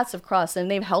their paths have crossed, and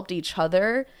they've helped each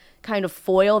other kind of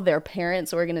foil their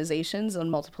parents' organizations on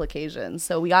multiple occasions.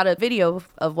 So we got a video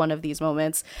of one of these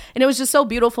moments, and it was just so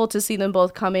beautiful to see them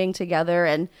both coming together.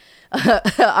 And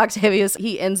Octavius,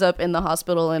 he ends up in the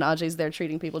hospital, and Ajay's there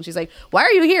treating people, and she's like, "Why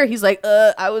are you here?" He's like,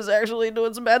 I was actually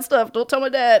doing some bad stuff, don't tell my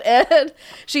dad." And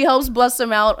she helps bust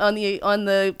him out on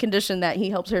the condition that he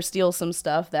helps her steal some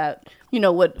stuff that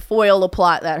would foil a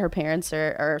plot that her parents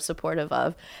are supportive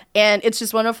of. And it's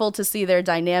just wonderful to see their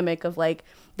dynamic of like,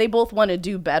 they both want to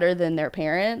do better than their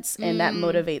parents, and that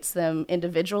motivates them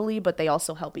individually, but they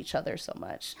also help each other so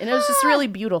much. And it was just really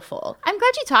beautiful. I'm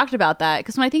glad you talked about that,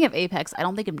 because when I think of Apex, I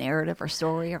don't think of narrative or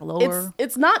story or lore.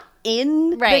 It's not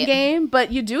in the Right. game,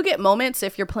 but you do get moments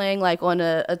if you're playing like on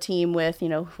a team with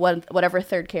whatever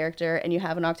third character, and you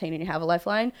have an Octane and you have a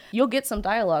Lifeline, you'll get some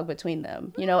dialogue between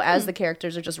them, as the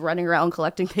characters are just running around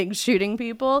collecting things, shooting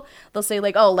people. They'll say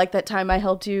like, "Oh, like that time I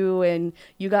helped you and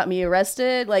you got me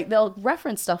arrested." Like, they'll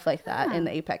reference stuff like that in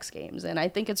the Apex games, and I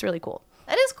think it's really cool.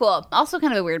 That is cool. Also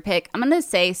kind of a weird pick. I'm going to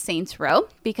say Saints Row,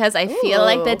 because I feel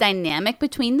like the dynamic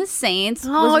between the Saints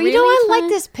Oh, was really I fun. like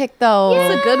this pick though.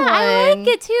 Yeah, It's a good one. I like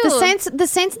it too. The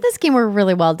Saints in this game were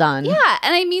really well done. Yeah,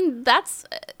 and I mean,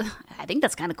 I think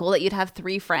that's kind of cool that you'd have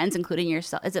 3 friends, including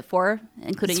yourself. Is it 4?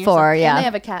 Including It's yourself? 4, yeah. And they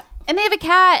have a cat. And they have a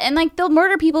cat, and like they'll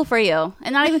murder people for you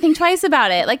and not even think twice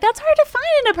about it. Like, that's hard to find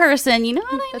in a person, you know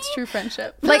what I mean? That's true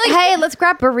friendship. Like, hey, let's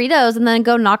grab burritos and then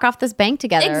go knock off this bank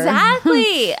together.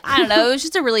 Exactly. I don't know. It was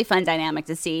just a really fun dynamic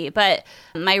to see. But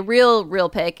my real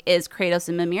pick is Kratos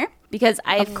and Mimir, because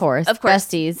Of course,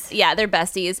 besties. Yeah, they're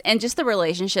besties, and just the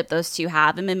relationship those two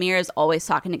have. And Mimir is always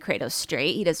talking to Kratos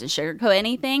straight. He doesn't sugarcoat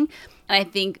anything. And I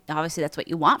think obviously that's what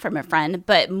you want from a friend,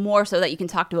 but more so that you can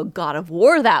talk to a god of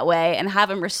war that way and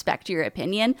have him respect your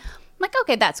opinion. I'm like,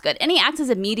 okay, that's good. And he acts as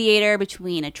a mediator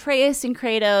between Atreus and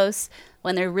Kratos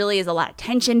when there really is a lot of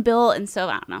tension built. And so,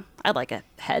 I don't know. I'd like a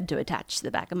head to attach to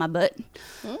the back of my butt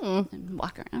and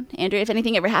walk around. Andrea, if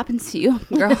anything ever happens to you,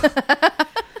 girl.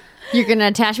 You're gonna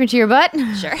attach me to your butt?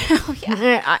 Sure. Oh,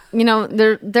 yeah.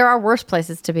 There are worse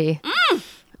places to be.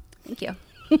 Thank you.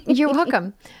 You're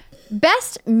welcome.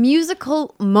 Best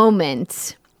musical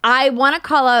moment. I want to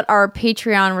call out our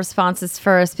Patreon responses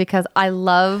first because I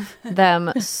love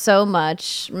them so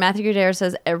much. Matthew Gudair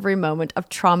says every moment of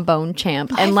Trombone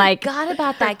Champ. And Forgot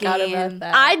about that game.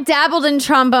 I dabbled in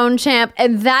Trombone Champ,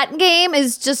 and that game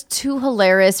is just too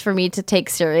hilarious for me to take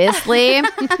seriously.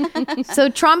 So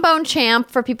Trombone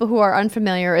Champ, for people who are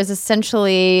unfamiliar, is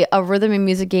essentially a rhythm and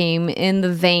music game in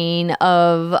the vein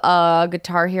of a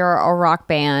Guitar Hero or Rock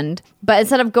Band. But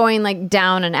instead of going like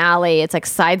down an alley, it's like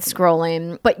side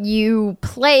scrolling. But you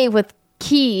play with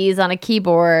keys on a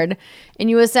keyboard, and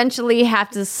you essentially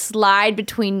have to slide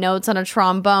between notes on a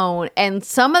trombone. And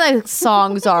some of the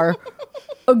songs are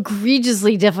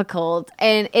egregiously difficult,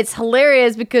 and it's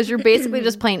hilarious because you're basically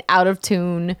just playing out of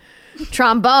tune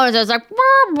trombones. It's like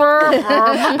I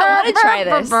want to try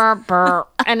this.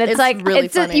 And it's like really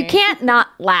it's funny. you can't not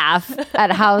laugh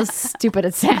at how stupid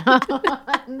it sounds.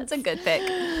 That's a good pick.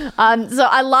 So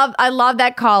I love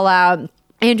that call out.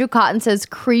 Andrew Cotton says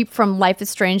Creep from Life is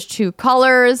Strange 2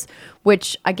 Colors,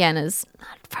 which again is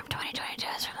not from 2022,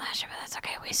 it's from last year, but that's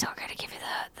okay. We still got to give you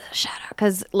the shout out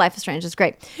because Life is Strange is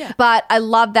great. Yeah. But I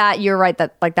love that. You're right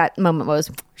that like that moment was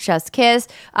chef's kiss.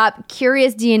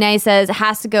 Curious DNA says it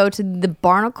has to go to the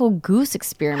Barnacle Goose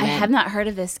Experiment. I have not heard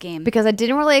of this game. Because I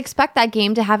didn't really expect that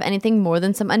game to have anything more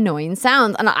than some annoying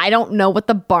sounds. And I don't know what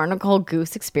the Barnacle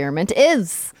Goose Experiment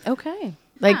is. Okay.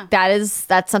 Like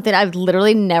that's something I've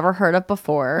literally never heard of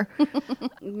before.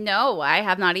 No, I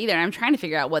have not either. I'm trying to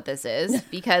figure out what this is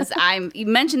because you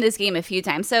mentioned this game a few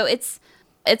times. So it's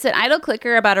an idle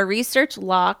clicker about a researcher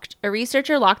locked in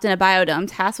a biodome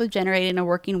tasked with generating a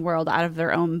working world out of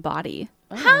their own body.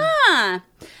 Oh. Huh.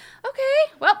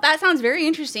 Okay. Well, that sounds very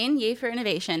interesting. Yay for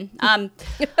innovation. I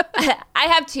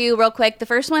have two real quick. The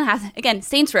first one has, again,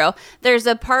 Saints Row. There's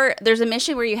a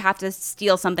mission where you have to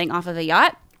steal something off of a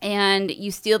yacht. And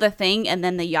you steal the thing, and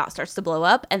then the yacht starts to blow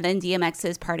up, and then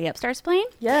DMX's Party Up starts playing.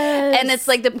 Yes. And it's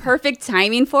like the perfect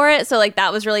timing for it. So like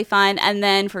that was really fun. And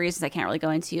then for reasons I can't really go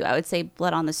into, I would say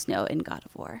Blood on the Snow and God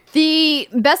of War. The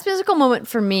best musical moment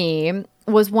for me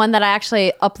was one that I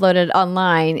actually uploaded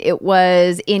online. It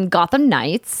was in Gotham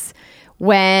Knights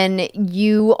when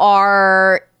you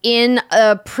are in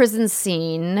a prison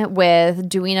scene with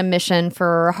doing a mission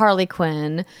for Harley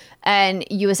Quinn, and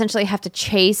you essentially have to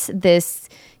chase this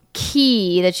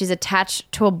key that she's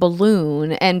attached to a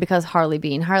balloon, and because Harley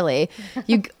being Harley,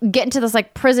 you get into this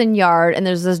like prison yard, and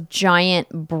there's this giant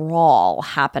brawl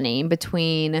happening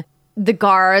between the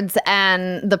guards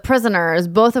and the prisoners,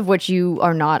 both of which you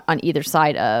are not on either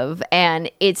side of, and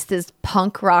it's this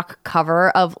punk rock cover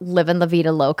of Livin' La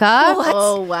Vida Loca. What?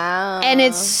 Oh wow. And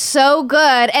it's so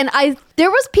good, and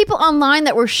there was people online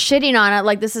that were shitting on it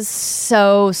like this is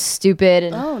so stupid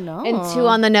and, and too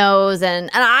on the nose, and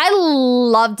I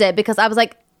loved it because I was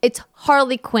like, it's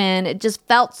Harley Quinn. It just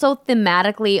felt so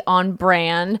thematically on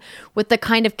brand with the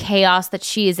kind of chaos that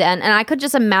she's in. And I could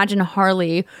just imagine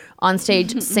Harley on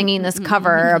stage singing this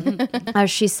cover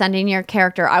as she's sending your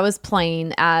character. I was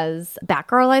playing as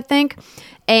Batgirl, I think.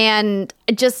 And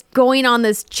just going on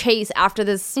this chase after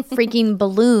this freaking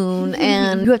balloon.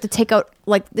 And you have to take out,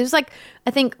 like, there's like,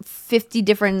 I think 50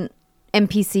 different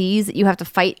NPCs that you have to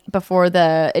fight before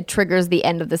it triggers the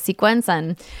end of the sequence.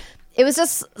 And it was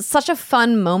just such a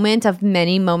fun moment of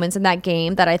many moments in that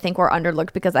game that I think were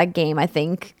underlooked because that game, I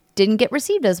think, didn't get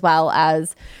received as well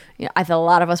as I feel a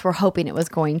lot of us were hoping it was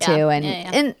going to. And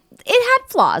it had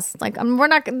flaws. Like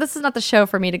this is not the show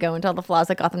for me to go into all the flaws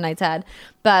that Gotham Knights had,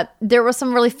 but there were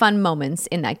some really fun moments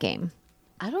in that game.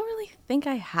 I don't really think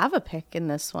I have a pick in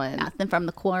this one. Nothing from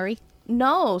the Quarry.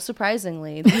 No,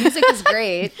 surprisingly. The music is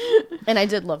great, and I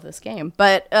did love this game.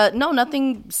 But no,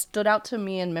 nothing stood out to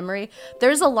me in memory.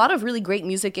 There's a lot of really great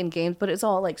music in games, but it's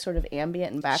all like sort of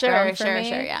ambient and background for me.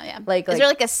 Sure, yeah. Is there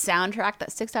like a soundtrack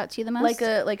that sticks out to you the most?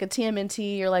 Like a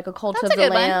TMNT or like a Cult of the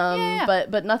Lamb,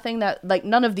 but nothing that like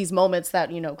none of these moments that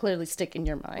clearly stick in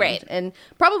your mind. Right. And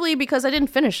probably because I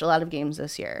didn't finish a lot of games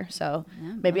this year, so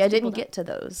maybe I didn't get to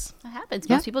those. That happens.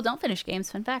 Most people don't finish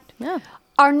games. Fun fact. Yeah.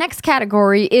 Our next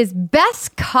category is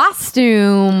Best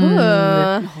Costume.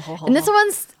 And this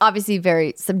one's obviously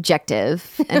very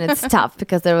subjective, and it's tough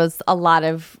because there was a lot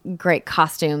of great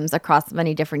costumes across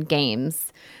many different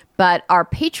games. But our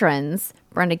patrons,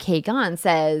 Brenda K. Gon,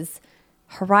 says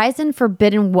Horizon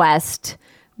Forbidden West,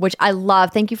 which I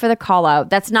love. Thank you for the call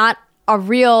out. That's not a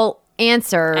real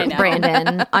answer,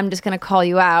 Brandon. I'm just going to call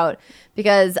you out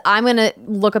because I'm going to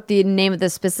look up the name of the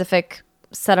specific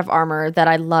set of armor that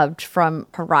I loved from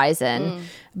Horizon.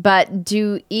 But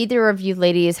do either of you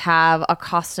ladies have a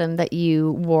costume that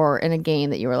you wore in a game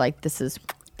that you were like, this is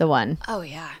the one? Oh,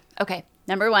 yeah. Okay.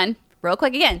 Number one, real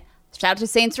quick again, shout out to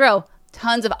Saints Row.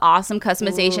 Tons of awesome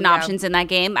customization options in that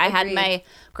game. I had my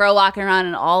girl walking around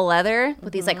in all leather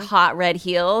with these like hot red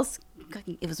heels.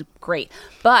 It was great.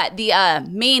 But the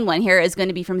main one here is going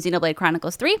to be from Xenoblade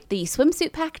Chronicles 3, the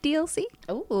swimsuit pack DLC.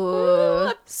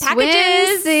 Ooh.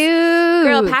 Packages. Swimsuits.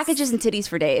 Girl, packages and titties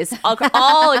for days.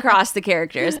 All across the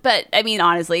characters. But, I mean,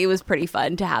 honestly, it was pretty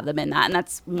fun to have them in that. And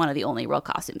that's one of the only real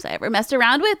costumes I ever messed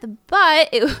around with. But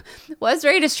it was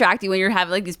very distracting when you're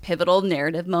having, like, these pivotal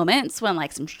narrative moments when,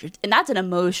 like, and that's an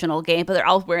emotional game, but they're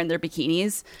all wearing their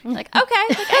bikinis. You're like, okay,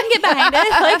 like, I can get behind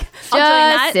it. Like, I'll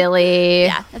join that. Silly.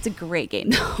 Yeah, that's a great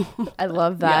game. I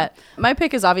love that. My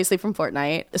pick is obviously from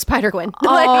Fortnite, Spider-Gwen.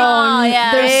 Oh,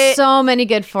 yeah. There's so many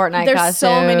good Fortnite There's costumes.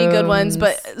 so many good ones,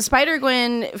 but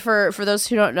Spider-Gwen, for those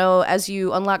who don't know, as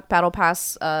you unlock Battle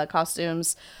Pass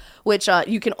costumes, which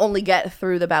you can only get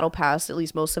through the Battle Pass, at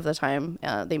least most of the time.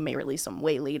 They may release them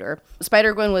way later.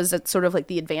 Spider-Gwen was at sort of like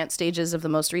the advanced stages of the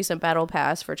most recent Battle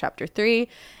Pass for Chapter 3,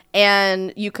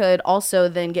 And you could also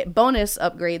then get bonus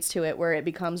upgrades to it where it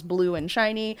becomes blue and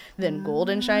shiny, then gold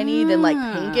and shiny, then like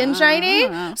pink and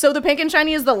shiny. So the pink and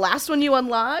shiny is the last one you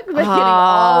unlock by getting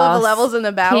all of the levels in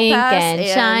the battle pink pass. and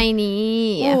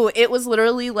shiny. Ooh, it was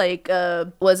literally like,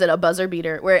 was it a buzzer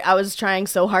beater where I was trying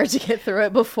so hard to get through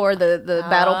it before the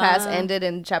battle pass ended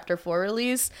in chapter 4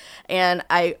 release. And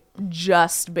I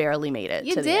just barely made it.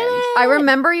 You to the did end. it. I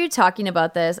remember you talking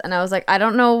about this, and I was like, I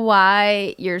don't know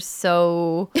why you're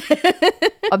so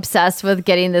obsessed with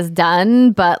getting this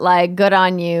done, but like, good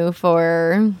on you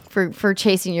for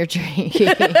chasing your dreams.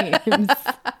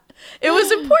 It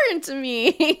was important to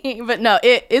me. But no,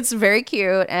 it's very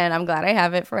cute, and I'm glad I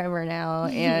have it forever now.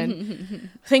 And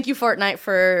thank you, Fortnite,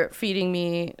 for feeding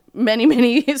me many,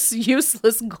 many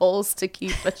useless goals to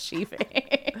keep achieving.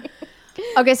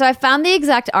 Okay, so I found the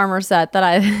exact armor set that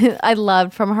I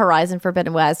loved from Horizon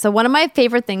Forbidden West. So one of my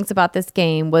favorite things about this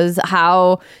game was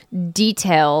how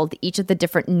detailed each of the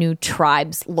different new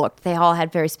tribes looked. They all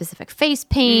had very specific face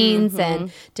paints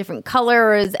and different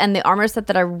colors. And the armor set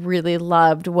that I really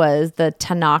loved was the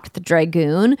Tanakh the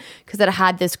Dragoon, because it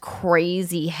had this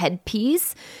crazy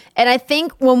headpiece. And I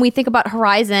think when we think about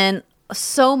Horizon,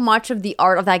 so much of the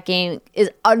art of that game is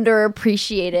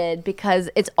underappreciated because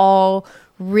it's all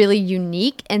really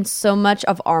unique, and so much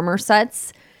of armor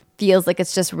sets feels like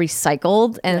it's just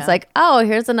recycled, and it's like, oh,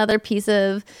 here's another piece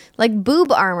of like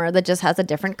boob armor that just has a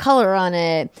different color on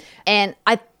it. And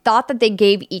I thought that they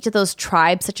gave each of those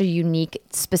tribes such a unique,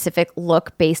 specific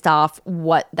look based off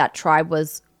what that tribe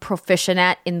was proficient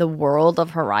at in the world of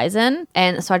Horizon.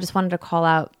 And so I just wanted to call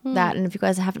out that. And if you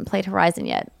guys haven't played Horizon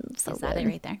yet, it's so Is that good. it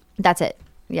right there? That's it.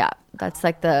 Yeah, that's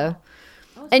like the...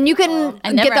 And you can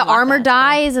I never get the unlocked armor that,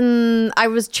 dyes, and I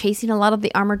was chasing a lot of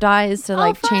the armor dyes to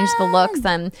like change the looks.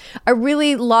 And I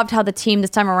really loved how the team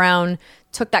this time around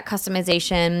took that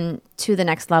customization to the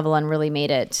next level and really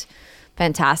made it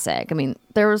fantastic. I mean,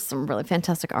 there was some really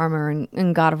fantastic armor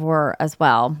in God of War as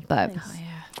well. But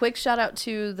Quick shout out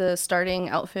to the starting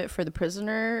outfit for the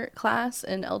prisoner class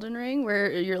in Elden Ring,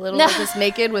 where you're literally just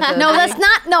naked with a no, that's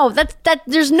not. No, that.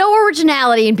 There's no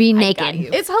originality in being naked.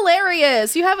 It's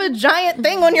hilarious. You have a giant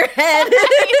thing on your head.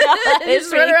 You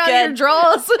just run around in your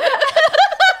drawers.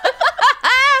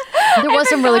 There was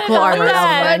some really cool armor. in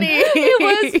Elden Ring.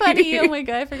 It was funny. Oh my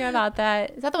god, I forgot about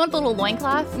that. Is that the one with the little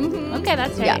loincloth? Okay,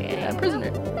 that's right. Yeah.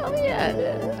 Prisoner. Oh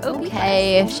yeah.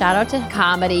 Okay, shout out to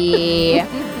comedy.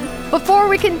 Before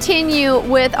we continue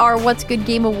with our What's Good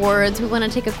Game Awards, we want to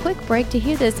take a quick break to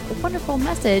hear this wonderful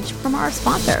message from our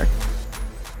sponsor.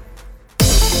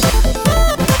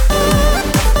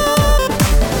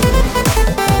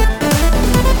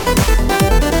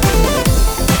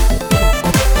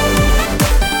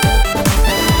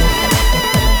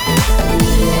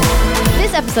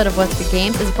 This episode of What's Good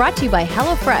Games is brought to you by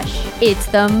HelloFresh. It's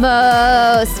the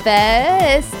most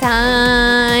best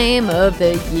time of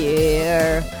the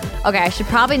year. Okay, I should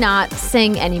probably not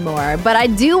sing anymore, but I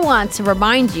do want to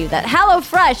remind you that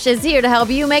HelloFresh is here to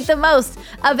help you make the most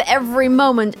of every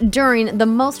moment during the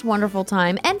most wonderful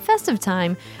time and festive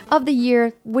time of the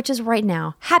year, which is right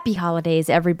now. Happy holidays,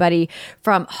 everybody.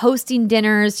 From hosting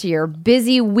dinners to your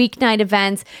busy weeknight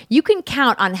events, you can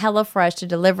count on HelloFresh to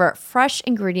deliver fresh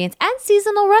ingredients and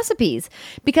seasonal recipes,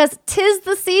 because 'tis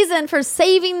the season for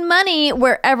saving money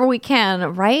wherever we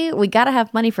can, right? We gotta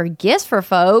have money for gifts for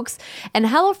folks, and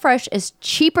HelloFresh is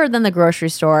cheaper than the grocery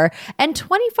store and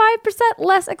 25%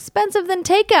 less expensive than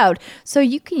takeout. So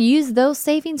you can use those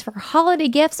savings for holiday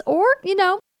gifts or,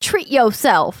 treat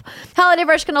yourself. Holiday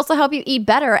Fresh can also help you eat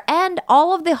better, and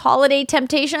all of the holiday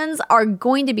temptations are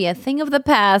going to be a thing of the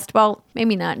past. Well,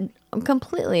 maybe not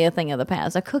completely a thing of the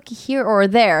past, a cookie here or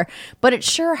there, but it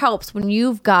sure helps when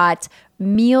you've got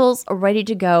meals ready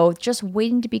to go, just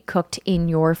waiting to be cooked in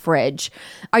your fridge.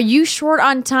 Are you short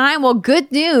on time? Well,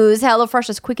 good news.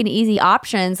 HelloFresh's quick and easy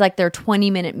options, like their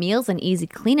 20-minute meals and easy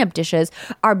cleanup dishes,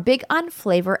 are big on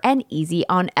flavor and easy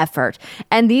on effort.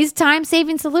 And these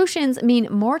time-saving solutions mean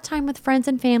more time with friends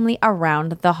and family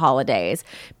around the holidays.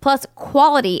 Plus,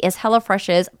 quality is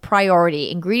HelloFresh's priority.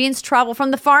 Ingredients travel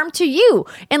from the farm to you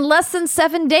in less than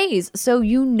 7 days, so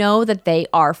you know that they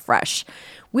are fresh.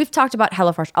 We've talked about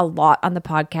HelloFresh a lot on the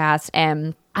podcast,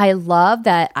 and I love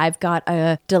that I've got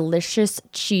a delicious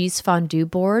cheese fondue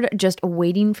board just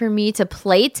waiting for me to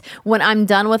plate when I'm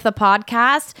done with the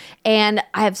podcast. And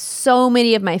I have so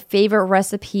many of my favorite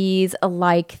recipes,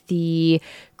 like the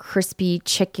crispy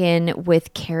chicken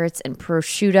with carrots and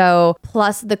prosciutto,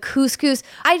 plus the couscous.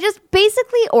 I just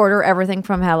basically order everything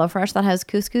from HelloFresh that has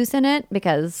couscous in it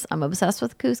because I'm obsessed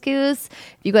with couscous.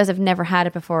 If you guys have never had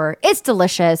it before, it's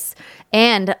delicious.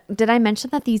 And did I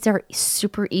mention that these are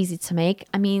super easy to make?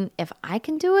 I mean, if I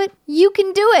can do it, you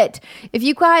can do it. If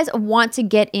you guys want to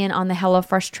get in on the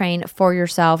HelloFresh train for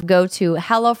yourself, go to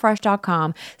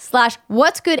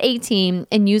HelloFresh.com/what'sgood18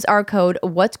 and use our code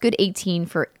what'sgood18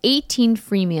 for 18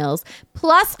 free meals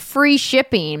plus free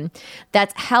shipping.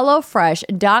 That's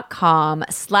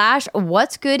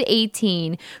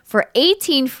HelloFresh.com/what'sgood18 for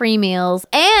 18 free meals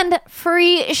and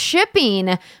free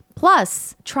shipping.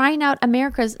 Plus, trying out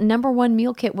America's #1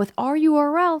 meal kit with our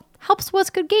URL helps What's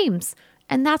Good Games.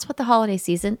 And that's what the holiday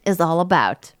season is all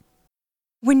about.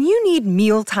 When you need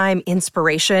mealtime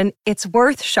inspiration, it's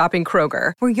worth shopping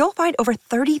Kroger, where you'll find over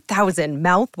 30,000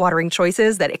 mouth-watering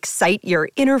choices that excite your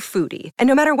inner foodie. And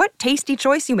no matter what tasty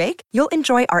choice you make, you'll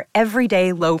enjoy our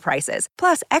everyday low prices,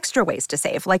 plus extra ways to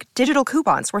save, like digital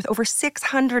coupons worth over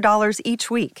 $600 each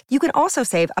week. You can also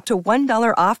save up to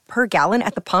 $1 off per gallon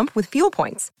at the pump with fuel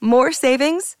points. More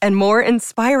savings and more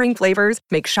inspiring flavors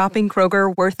make shopping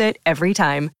Kroger worth it every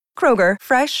time. Kroger,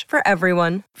 fresh for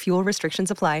everyone. Fuel restrictions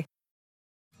apply.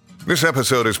 This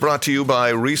episode is brought to you by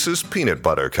Reese's Peanut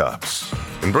Butter Cups.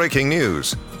 In breaking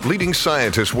news, leading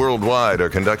scientists worldwide are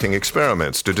conducting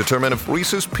experiments to determine if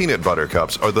Reese's Peanut Butter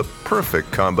Cups are the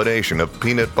perfect combination of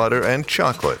peanut butter and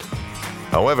chocolate.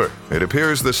 However, it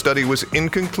appears the study was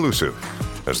inconclusive,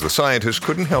 as the scientists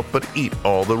couldn't help but eat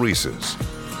all the Reese's.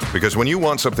 Because when you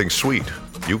want something sweet,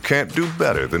 you can't do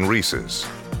better than Reese's.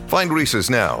 Find Reese's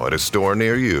now at a store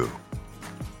near you.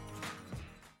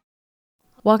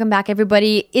 Welcome back,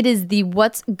 everybody. It is the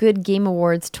What's Good Game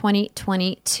Awards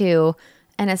 2022,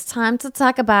 and it's time to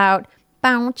talk about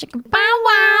Bow Chicka Bow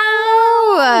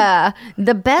Wow,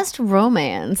 the best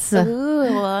romance.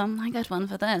 Ooh, I got one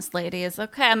for this, ladies.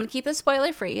 Okay, I'm going to keep this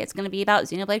spoiler free. It's going to be about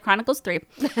Xenoblade Chronicles 3,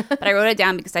 but I wrote it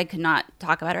down because I could not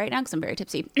talk about it right now because I'm very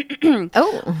tipsy.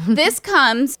 Oh. This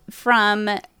comes from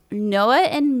Noah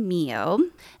and Mio,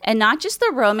 and not just the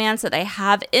romance that they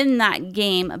have in that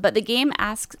game, but the game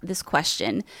asks this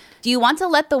question: do you want to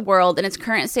let the world in its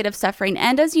current state of suffering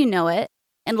end as you know it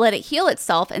and let it heal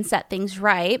itself and set things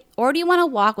right, or do you want to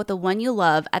walk with the one you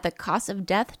love at the cost of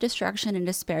death, destruction, and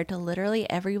despair to literally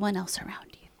everyone else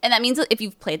around you? And that means that if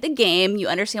you've played the game, you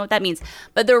understand what that means.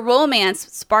 But the romance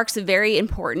sparks a very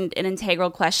important and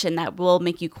integral question that will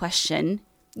make you question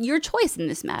your choice in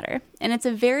this matter. And it's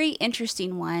a very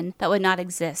interesting one that would not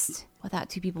exist without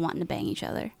two people wanting to bang each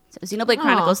other. So Xenoblade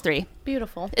Chronicles 3.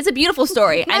 Beautiful. It's a beautiful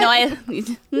story. I know I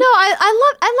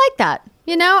like that.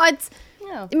 You know, it's,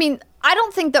 Yeah. I mean, I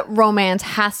don't think that romance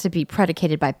has to be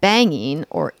predicated by banging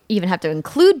or even have to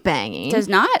include banging. Does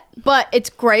not. But it's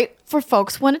great for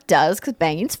folks when it does because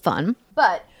banging's fun.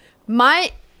 But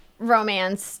my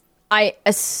romance, I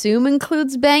assume,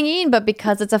 includes banging, but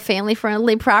because it's a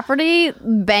family-friendly property,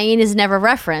 banging is never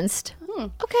referenced.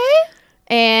 Okay.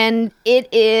 And it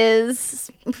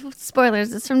is,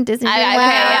 spoilers, it's from Disney.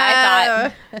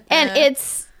 I thought. And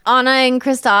it's Anna and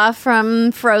Kristoff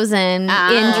from Frozen in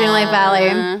Dreamlight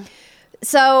Valley.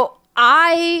 So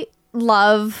I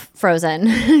love Frozen.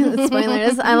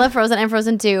 Spoilers. I love Frozen and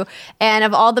Frozen 2. And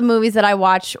of all the movies that I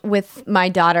watch with my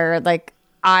daughter, like,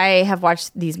 I have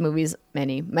watched these movies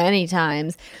many, many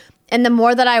times. And the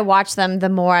more that I watch them, the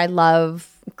more I love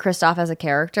Kristoff as a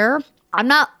character. I'm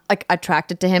not like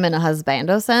attracted to him in a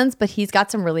husbando sense, but he's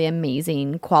got some really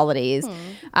amazing qualities.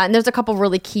 And there's a couple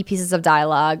really key pieces of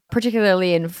dialogue,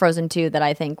 particularly in Frozen 2, that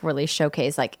I think really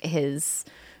showcase like his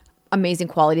amazing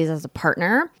qualities as a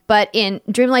partner. But in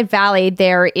Dreamlight Valley,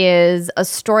 there is a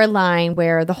storyline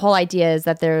where the whole idea is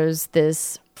that there's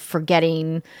this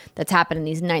forgetting that's happened, and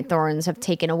these Night Thorns have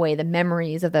taken away the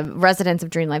memories of the residents of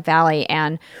Dreamlight Valley.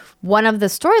 And one of the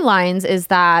storylines is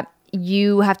that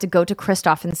you have to go to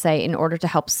Kristoff and say, in order to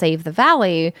help save the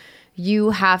valley, you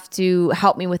have to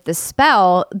help me with this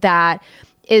spell that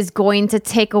is going to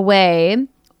take away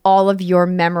all of your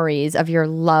memories of your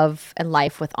love and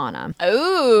life with Anna.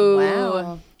 Oh.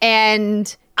 Wow.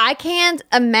 And I can't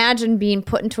imagine being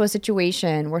put into a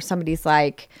situation where somebody's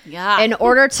like, Yeah. in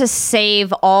order to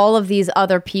save all of these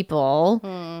other people,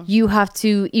 you have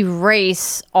to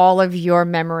erase all of your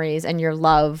memories and your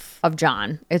love of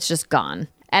John. It's just gone.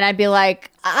 And I'd be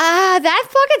like, that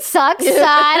fucking sucks.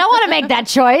 I don't want to make that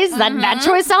choice. That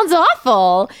choice sounds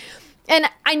awful. And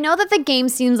I know that the game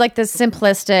seems like this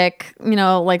simplistic, you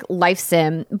know, like life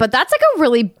sim, but that's like a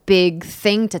really big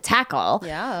thing to tackle.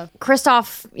 Yeah.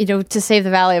 Kristoff, you know, to save the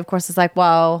valley, of course, is like,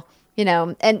 well, you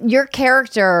know, and your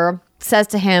character says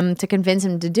to him to convince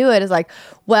him to do it is like,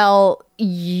 well,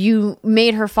 you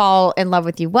made her fall in love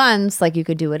with you once, like you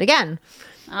could do it again.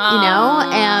 You know,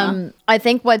 and I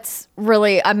think what's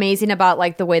really amazing about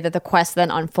like the way that the quests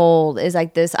then unfold is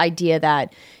like this idea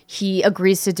that he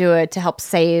agrees to do it to help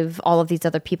save all of these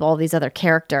other people, all these other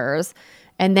characters.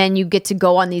 And then you get to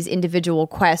go on these individual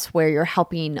quests where you're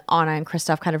helping Anna and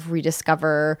Kristoff kind of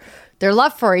rediscover their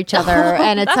love for each other.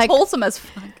 And it's That's like wholesome as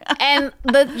fuck. and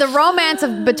the romance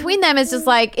between them is just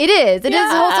like it is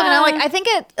wholesome. And I think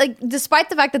it, like,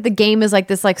 despite the fact that the game is like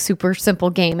this like super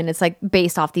simple game and it's like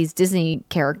based off these Disney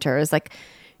characters, like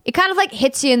it kind of like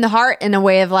hits you in the heart in a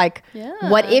way of like,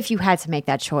 what if you had to make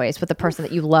that choice with the person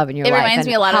that you love in your It life? reminds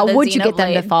me a lot how of the would you get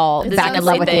them to Xenoblade- fall the back in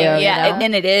love Xenoblade with you? thing. you Yeah, know?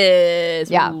 and it is.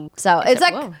 Yeah. Ooh. So it's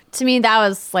like, whoa. to me, that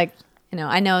was like, you know,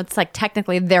 I know it's like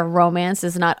technically their romance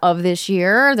is not of this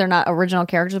year. They're not original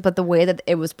characters, but the way that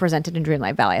it was presented in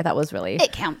Dreamlight Valley, I thought was really,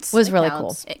 It counts. was It really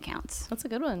counts. It counts. That's a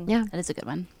good one. Yeah. That is a good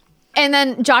one. And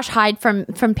then Josh Hyde from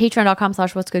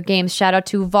patreon.com/what'sgoodgames. Shout out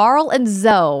to Varl and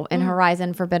Zoe in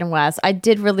Horizon Forbidden West. I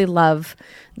did really love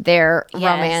their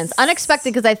romance.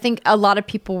 Unexpected, because I think a lot of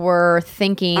people were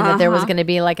thinking that there was going to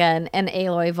be like an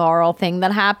Aloy Varl thing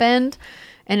that happened.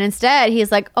 And instead,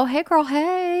 he's like, oh, hey, girl,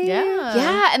 hey.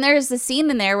 Yeah, and there's a scene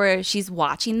in there where she's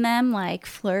watching them like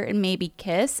flirt and maybe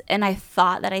kiss, and I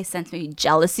thought that I sensed maybe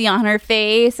jealousy on her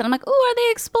face, and I'm like, oh, are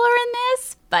they exploring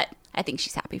this? But I think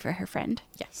she's happy for her friend.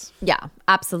 Yes. Yeah,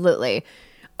 absolutely.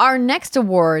 Our next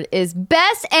award is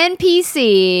Best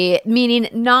NPC, meaning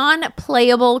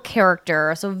non-playable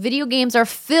character. So video games are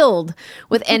filled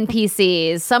with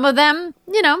NPCs. Some of them,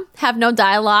 you know, have no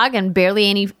dialogue and barely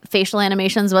any facial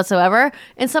animations whatsoever.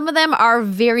 And some of them are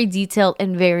very detailed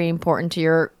and very important to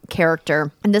your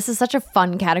character. And this is such a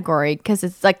fun category because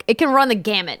it's like it can run the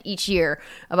gamut each year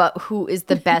about who is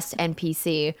the best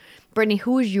NPC. Brittany,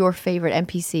 who is your favorite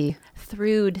NPC?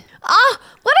 Thrude. Oh,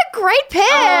 what a great pick!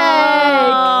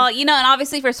 Oh, you know, and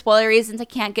obviously for spoiler reasons, I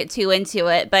can't get too into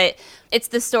it, but it's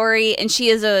the story, and she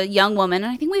is a young woman,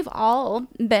 and I think we've all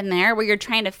been there, where you're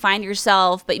trying to find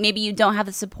yourself, but maybe you don't have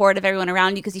the support of everyone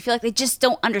around you because you feel like they just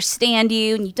don't understand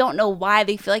you, and you don't know why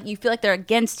they feel like they're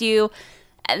against you,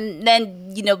 and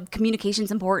then, you know,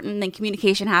 communication's important, and then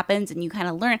communication happens, and you kind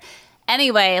of learn.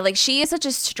 Anyway, like, she is such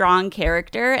a strong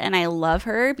character, and I love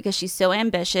her because she's so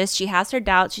ambitious. She has her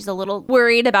doubts. She's a little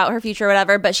worried about her future or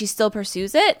whatever, but she still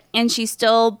pursues it, and she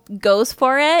still goes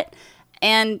for it.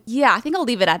 And yeah, I think I'll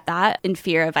leave it at that in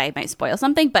fear of I might spoil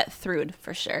something, but Thrude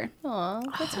for sure. Aw,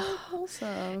 that's really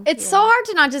wholesome. It's so hard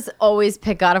to not just always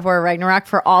pick God of War Ragnarok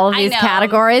for all of I these know.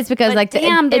 categories because, But like,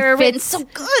 damn, they were written fits so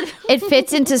good. It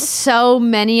fits into so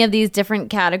many of these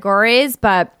different categories.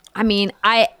 But I mean,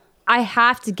 I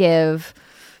have to give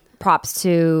props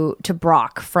to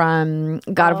Brock from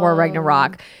God of War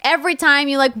Ragnarok. Every time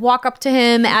you like walk up to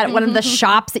him at one of the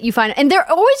shops that you find, and they're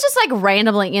always just like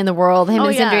randomly in the world, him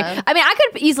and Sindri. yeah. I mean, I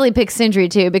could easily pick Sindri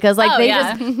too because like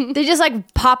yeah. they just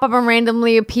like pop up and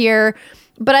randomly appear.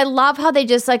 But I love how they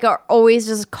just like are always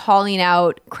just calling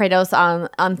out Kratos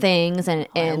on things and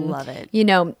love it. You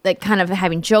know, like kind of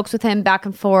having jokes with him back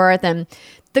and forth, and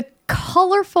the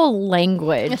colorful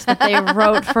language that they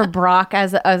wrote for Brock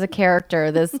as a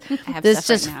character. This have this stuff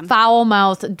just right now.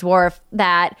 foul-mouthed dwarf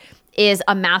that is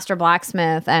a master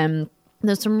blacksmith, and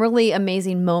there's some really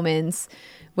amazing moments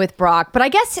with Brock. But I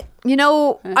guess, you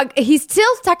know, he's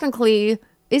still technically.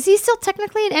 Is he still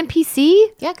technically an NPC?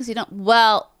 Yeah, because you don't.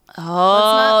 Well, Let's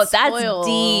not that's spoil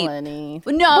deep. any.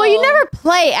 No, Well, you never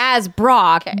play as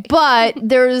Brock, but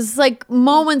there's like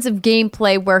moments of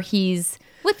gameplay where he's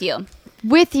with you,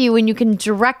 with you and you can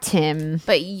direct him.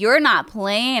 but you're not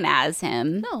playing as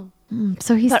him. No.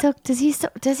 So he still does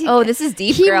he? Oh, this is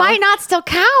deep, He girl. might not still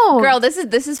count. Girl, this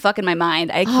is fucking my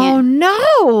mind. I Oh can't.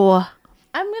 no.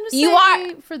 I'm going to say, You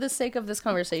are- for the sake of this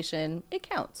conversation, it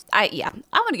counts. I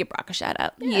want to give Brock a shout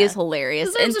out. He is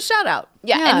hilarious. Deserves a shout out.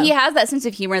 Yeah, Yeah. and he has that sense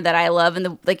of humor that I love,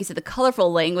 and like you said, the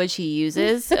colorful language he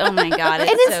uses. Oh my god,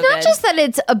 it's And it's so not good. just that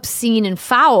it's obscene and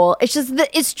foul. It's just that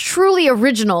it's truly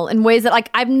original in ways that like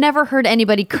I've never heard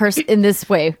anybody curse in this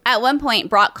way. At one point,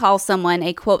 Brock calls someone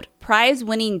a quote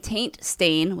prize-winning taint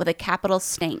stain with a capital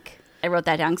stank. I wrote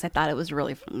that down because I thought it was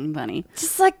really funny.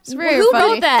 Just like very who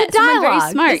funny. wrote that? The Someone very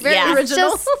dialogue. smart. It's very yeah. original.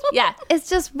 Just, Yeah, it's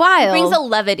just wild. brings a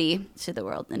levity to the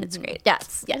world, and it's great.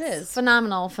 yes, Yes. It is.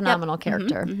 phenomenal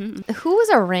character. Who was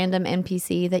a random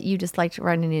NPC that you just liked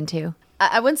running into?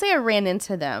 I wouldn't say I ran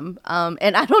into them.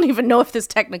 And I don't even know if this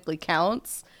technically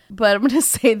counts, but I'm going to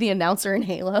say the announcer in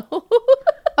Halo.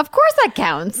 Of course that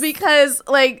counts. Because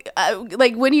like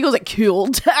when he goes like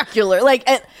kill-tacular, like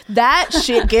that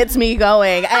shit gets me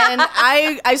going. And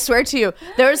I swear to you,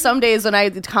 there are some days when I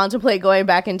contemplate going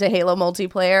back into Halo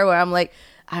multiplayer where I'm like,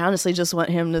 I honestly just want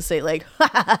him to say like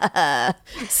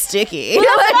sticky.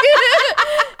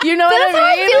 You know what I mean? That's how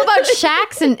I feel about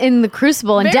Shaxx in the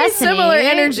Crucible and Very Destiny. similar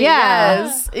energy. Yeah.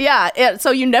 Yes. Yeah.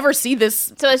 So you never see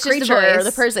this So it's just the creature or voice.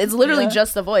 the person. It's literally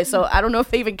just the voice. So I don't know if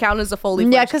they even count as a fully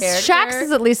Yeah, fledged because character. Shaxx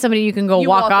is at least somebody you can go You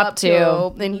walk up to.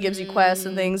 and he gives you quests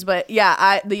and things. But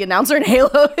yeah, the announcer in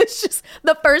Halo is just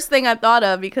the first thing I thought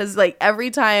of, because like every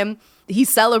time he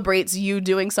celebrates you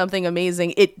doing something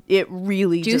amazing, it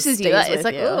really Juices just you. stays It's with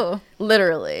like, you. ooh.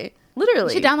 Literally. You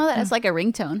should download that as like a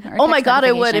ringtone. Or a Oh my text god,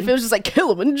 I would if notification. it was just like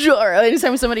Kilimanjaro.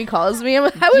 Anytime somebody calls me, I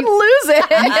would lose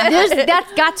it.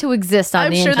 That's got to exist on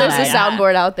I'm the sure internet. there's a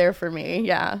soundboard out there for me.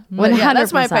 Yeah, But yeah,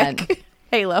 that's my 100%. pick.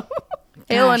 Halo,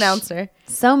 Halo Gosh. announcer.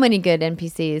 So many good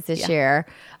NPCs this year.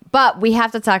 But we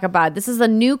have to talk about, this is a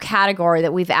new category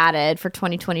that we've added for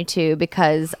 2022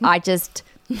 because I just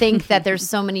think that there's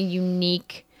so many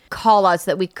unique call outs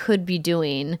that we could be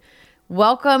doing.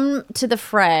 Welcome to the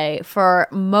fray for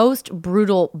most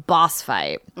brutal boss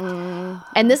fight.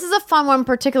 And this is a fun one,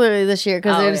 particularly this year,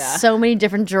 because there's so many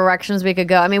different directions we could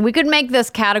go. I mean, we could make this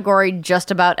category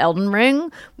just about Elden Ring,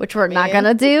 which we're not going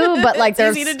to do, but like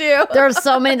there's easy to do. there's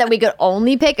so many that we could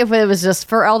only pick if it was just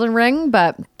for Elden Ring.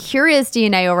 But Curious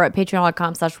DNA over at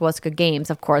patreon.com/what'sgoodgames,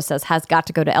 of course, has got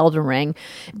to go to Elden Ring.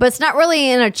 But it's not really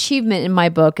an achievement in my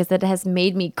book, is that it has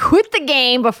made me quit the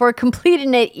game before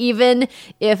completing it, even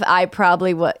if I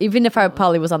probably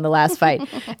was on the last fight.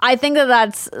 I think that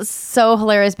that's so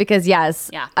hilarious because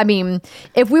I mean,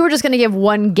 if we were just going to give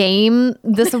one game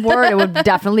this award, it would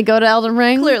definitely go to Elden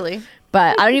Ring. Clearly.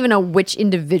 But I don't even know which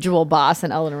individual boss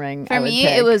in Elden Ring For me,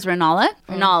 it was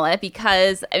Renala,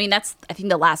 because I mean that's I think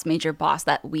the last major boss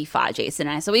that we fought, Jason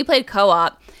and I. So we played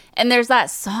co-op, and there's that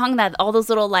song that all those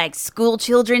little like school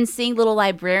children sing, little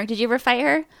librarian. Did you ever fight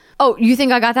her? Oh, you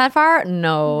think I got that far?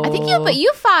 No. I think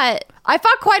you fought. I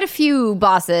fought quite a few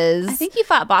bosses. I think you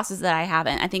fought bosses that I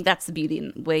haven't. I think that's the beauty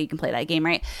and way you can play that game,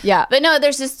 right? Yeah. But no,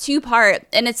 there's this 2-part,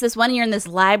 and it's this one, you're in this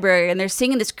library, and they're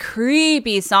singing this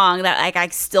creepy song that like I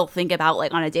still think about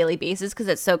like on a daily basis because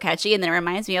it's so catchy, and then it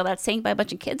reminds me of that sang by a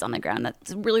bunch of kids on the ground.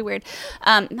 That's really weird.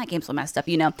 That game's so messed up,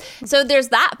 you know. So there's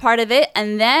that part of it,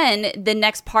 and then the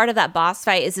next part of that boss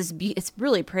fight is this. It's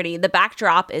really pretty. The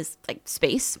backdrop is like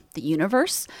space, the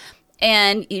universe.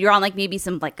 And you're on like maybe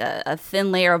some like a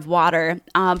thin layer of water.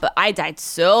 But I died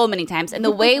so many times. And the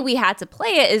way we had to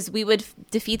play it is we would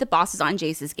defeat the bosses on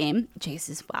Jason's game.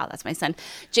 Wow, that's my son.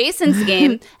 Jason's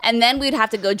game. And then we'd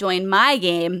have to go join my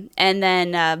game and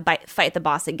then fight the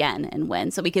boss again and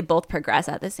win. So we could both progress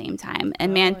at the same time.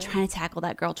 And man, trying to tackle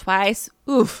that girl twice.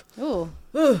 Oof. Ooh.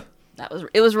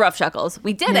 It was rough, Chuckles.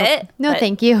 We did it. No, but-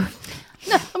 thank you.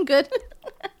 No, I'm good.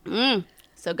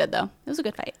 So good though. It was a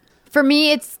good fight. For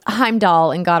me, it's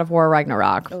Heimdall in God of War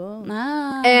Ragnarok.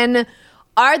 Ah. And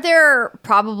are there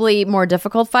probably more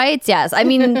difficult fights? Yes. I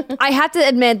mean, I have to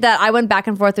admit that I went back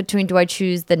and forth between do I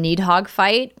choose the Nidhogg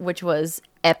fight, which was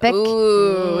epic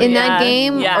in that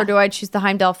game, or do I choose the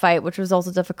Heimdall fight, which was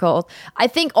also difficult. I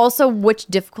think also which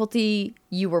difficulty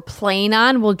you were playing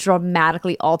on will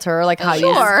dramatically alter like how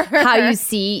you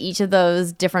see each of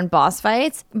those different boss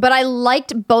fights. But I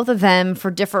liked both of them for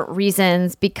different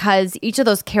reasons because each of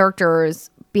those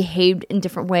characters behaved in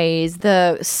different ways.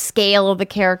 The scale of the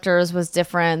characters was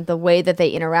different, the way that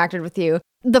they interacted with you.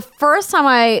 The first time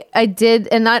I did,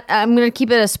 and I'm going to keep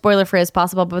it as spoiler-free as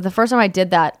possible, but the first time I did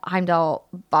that Heimdall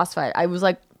boss fight, I was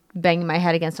like banging my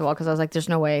head against the wall because I was like, there's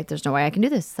no way I can do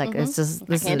this. Like, it's just,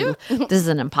 this is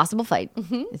an impossible fight.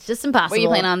 It's just impossible. Were you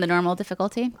playing on the normal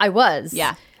difficulty? I was.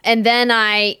 Yeah. And then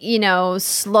I,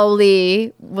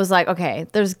 slowly was like, okay,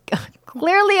 there's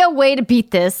clearly a way to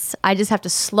beat this. I just have to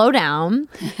slow down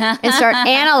and start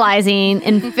analyzing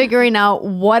and figuring out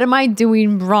what am I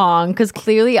doing wrong? Because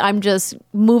clearly I'm just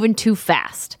moving too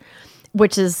fast,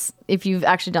 which is, if you've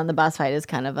actually done the boss fight, is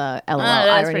kind of a LOL that's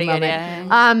irony pretty moment. good,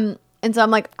 yeah. And so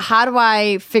I'm like, how do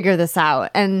I figure this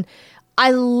out? And I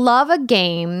love a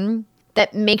game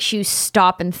that makes you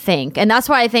stop and think. And that's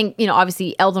why I think,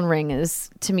 obviously Elden Ring is,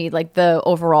 to me, like the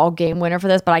overall game winner for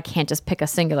this, but I can't just pick a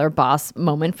singular boss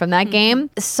moment from that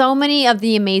game. So many of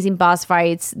the amazing boss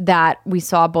fights that we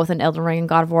saw both in Elden Ring and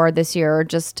God of War this year,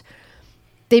 just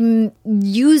they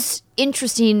use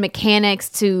interesting mechanics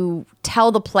to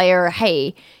tell the player,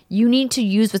 hey, you need to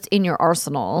use what's in your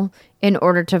arsenal in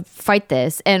order to fight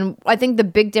this. And I think the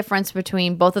big difference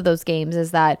between both of those games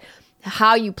is that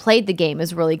how you played the game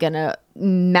is really going to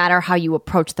matter how you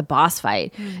approach the boss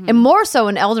fight. And more so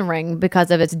in Elden Ring because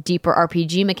of its deeper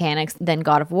RPG mechanics than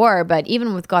God of War. But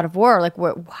even with God of War, like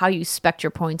how you spec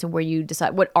your points and where you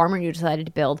decide what armor you decided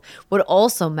to build would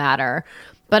also matter.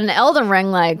 But in Elden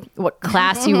Ring, like what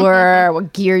class you were,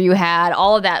 what gear you had,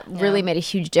 all of that really made a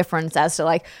huge difference as to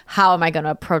like, how am I going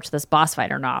to approach this boss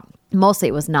fight or not? Mostly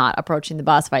it was not approaching the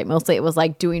boss fight. Mostly it was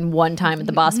like doing one time at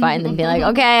the boss fight and then being like,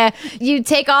 okay, you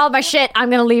take all my shit. I'm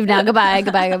going to leave now. Goodbye,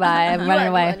 goodbye, goodbye. I'm running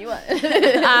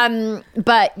away.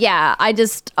 But yeah,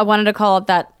 I wanted to call up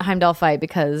that Heimdall fight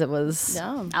because it was,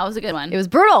 That was a good one. it was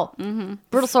brutal.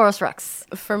 Brutal Saurus Rex.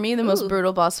 For me, the most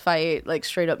brutal boss fight, like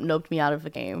straight up noped me out of the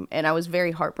game. And I was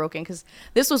very heartbroken because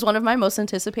this was one of my most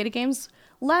anticipated games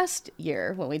last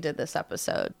year when we did this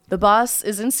episode. The boss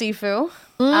is in Sifu.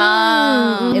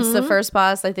 It's the first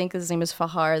boss. I think his name is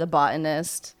Fahar, the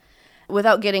botanist.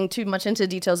 Without getting too much into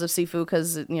details of Sifu,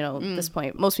 because, at this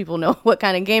point, most people know what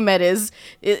kind of game it is.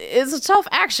 It's a tough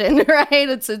action, right?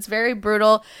 It's very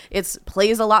brutal. It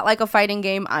plays a lot like a fighting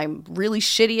game. I'm really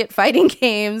shitty at fighting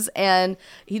games, and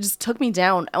he just took me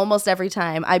down almost every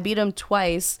time. I beat him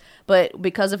twice, but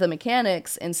because of the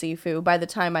mechanics in Sifu, by the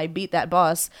time I beat that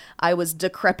boss, I was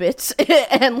decrepit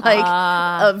and like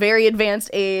a very advanced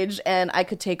age, and I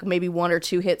could take maybe 1 or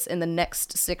 2 hits in the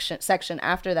next section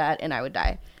after that, and I would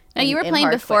die. Now, you were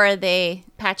playing before they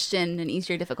patched in an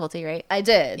easier difficulty, right? I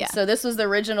did. Yeah. So this was the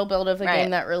original build of the game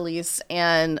that released,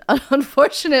 and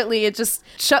unfortunately, it just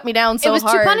shut me down so hard. It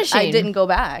was too punishing. I didn't go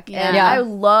back. And I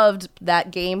loved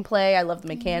that gameplay. I loved the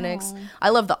mechanics. I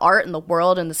loved the art and the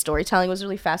world, and the storytelling was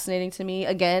really fascinating to me.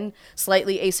 Again,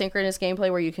 slightly asynchronous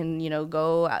gameplay where you can,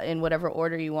 go in whatever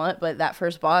order you want. But that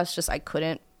first boss, I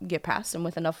couldn't get past him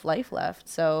with enough life left.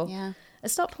 So I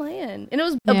stopped playing, and it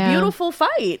was a beautiful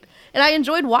fight, and I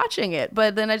enjoyed watching it.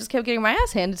 But then I just kept getting my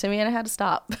ass handed to me, and I had to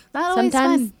stop.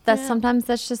 Sometimes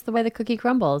that's just the way the cookie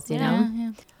crumbles, you know?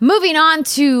 Yeah. Moving on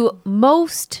to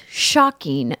most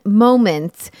shocking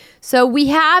moments. So we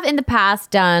have in the past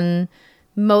done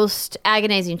most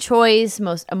agonizing choice,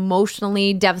 most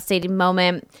emotionally devastating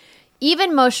moment.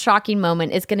 Even most shocking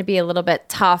moment is going to be a little bit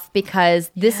tough because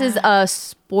this is a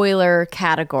spoiler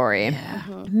category.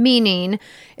 Meaning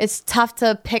it's tough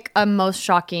to pick a most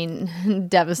shocking,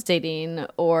 devastating,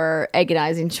 or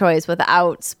agonizing choice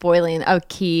without spoiling a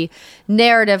key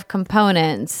narrative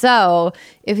component. So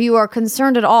if you are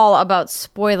concerned at all about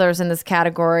spoilers in this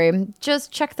category,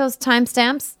 just check those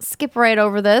timestamps, skip right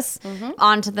over this,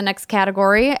 on to the next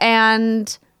category,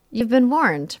 and you've been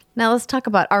warned. Now let's talk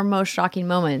about our most shocking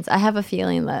moments. I have a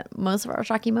feeling that most of our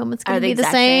shocking moments are going to be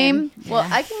the same. Well,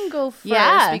 I can go first.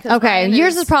 Yeah. Because Okay,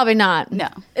 yours is probably not. No.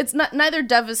 It's neither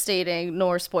devastating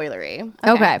nor spoilery.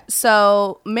 Okay.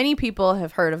 So many people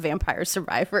have heard of Vampire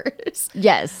Survivors.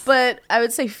 Yes. But I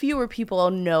would say fewer people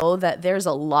know that there's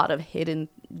a lot of hidden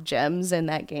gems in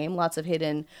that game. Lots of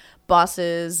hidden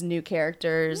bosses, new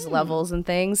characters, levels, and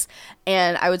things.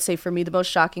 And I would say for me, the most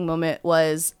shocking moment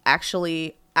was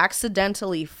actually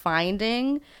accidentally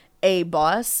finding a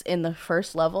boss in the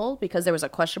first level because there was a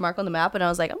question mark on the map, and I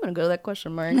was like, I'm gonna go to that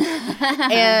question mark.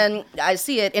 And I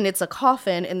see it, and it's a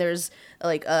coffin, and there's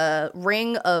like a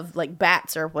ring of like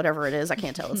bats or whatever it is. I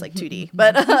can't tell, it's like 2D,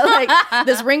 but like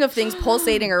this ring of things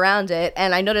pulsating around it.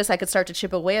 And I noticed I could start to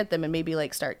chip away at them and maybe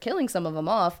like start killing some of them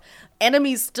off.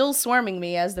 Enemies still swarming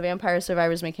me as the Vampire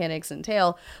Survivors mechanics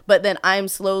entail, but then I'm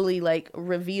slowly like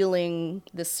revealing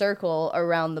this circle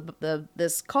around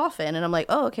this coffin, and I'm like,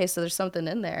 oh, okay, so there's something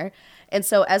in there. And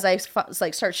so as I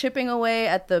start chipping away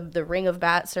at the ring of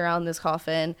bats around this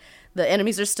coffin, the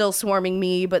enemies are still swarming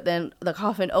me, but then the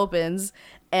coffin opens,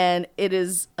 and it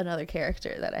is another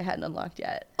character that I hadn't unlocked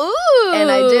yet. Ooh. And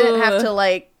I didn't have to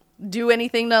like do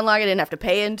anything to unlock it. I didn't have to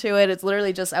pay into it. It's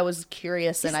literally just I was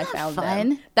curious and I found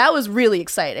them. That was really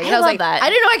exciting. And I was love like, that. I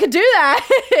didn't know I could do that.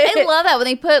 I love that when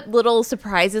they put little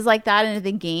surprises like that into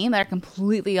the game that are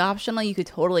completely optional. You could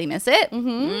totally miss it.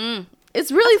 It's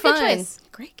really That's a good fun. choice.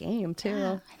 Great game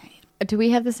too. Do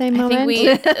we have the same I moment? think we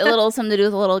a little something to do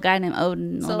with a little guy named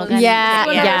Odin. Another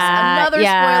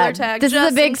spoiler tag. This is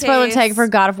just a big in spoiler case. tag for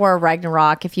God of War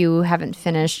Ragnarok. If you haven't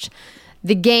finished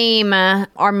the game,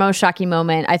 our most shocking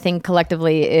moment, I think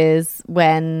collectively, is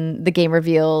when the game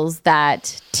reveals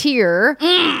that Tyr,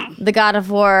 the God of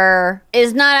War,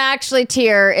 is not actually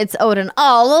Tyr. It's Odin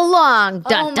all along.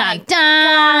 Dun, dun, dun.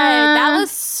 That was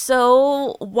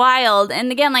so wild.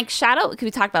 And again, like, shout out, because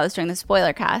we talked about this during the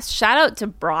spoiler cast, shout out to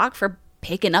Brock for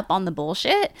picking up on the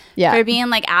bullshit. Yeah. For being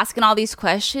like asking all these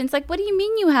questions. Like, what do you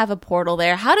mean you have a portal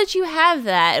there? How did you have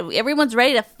that? Everyone's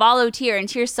ready to follow Tyr, and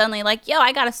Tyr's suddenly like, yo,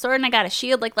 I got a sword and I got a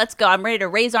shield. Like, let's go. I'm ready to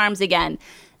raise arms again.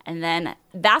 And then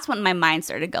that's when my mind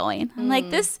started going. I'm like,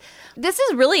 this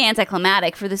is really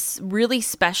anticlimactic for this really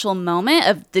special moment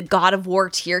of the God of War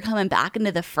Tyr coming back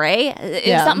into the fray.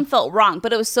 Something felt wrong,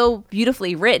 but it was so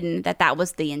beautifully written that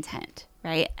was the intent,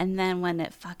 right? And then when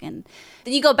then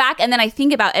you go back and then I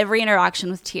think about every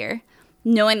interaction with Tyr,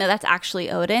 knowing that that's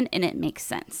actually Odin, and it makes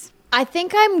sense. I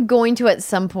think I'm going to at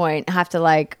some point have to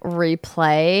like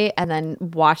replay and then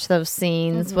watch those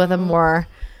scenes with a more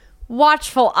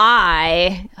watchful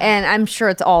eye, and I'm sure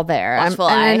it's all there. Watchful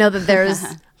and eye. I know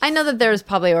that there's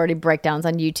probably already breakdowns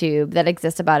on YouTube that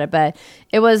exist about it, but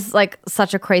it was like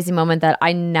such a crazy moment that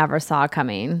I never saw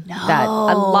coming. No. That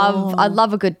I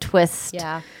love a good twist.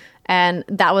 Yeah. And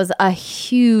that was a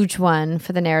huge one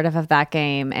for the narrative of that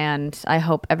game. And I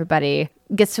hope everybody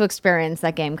gets to experience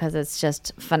that game because it's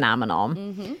just phenomenal.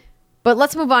 But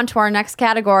let's move on to our next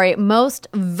category, most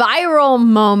viral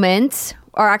moment,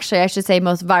 or actually I should say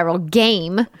most viral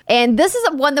game. And this is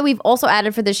one that we've also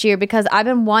added for this year because I've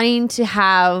been wanting to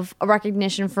have a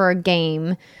recognition for a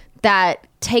game that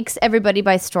takes everybody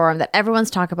by storm, that everyone's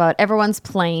talking about, everyone's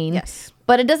playing. Yes.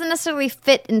 But it doesn't necessarily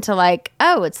fit into like,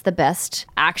 oh, it's the best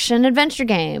action adventure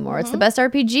game, or it's the best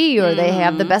RPG, or they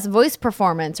have the best voice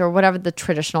performance, or whatever the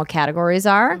traditional categories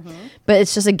are. But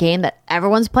it's just a game that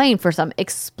everyone's playing for some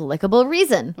explicable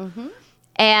reason.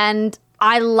 And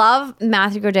I love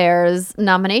Matthew Godair's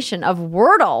nomination of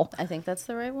Wordle. I think that's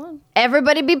the right one.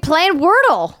 Everybody be playing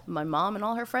Wordle. My mom and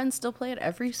all her friends still play it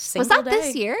every single Was that day.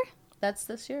 this year? That's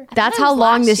this year. That's thought it how was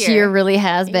long last this year. year really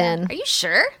has been. Are you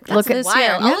sure? Look at this Wild.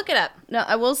 year. I'll Yeah. look it up. Now,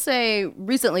 I will say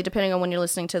recently, depending on when you're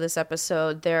listening to this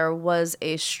episode, there was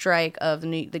a strike of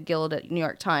the Guild at New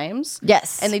York Times.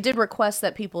 Yes. And they did request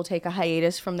that people take a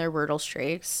hiatus from their Wordle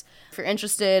streaks. If you're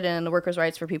interested in the workers'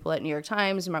 rights for people at New York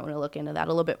Times, you might want to look into that a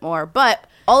little bit more. But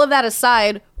all of that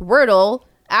aside, Wordle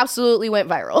absolutely went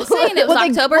viral. Saying it was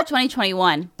October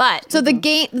 2021, but So the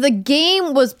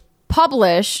game was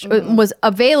published, was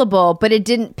available, but it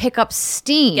didn't pick up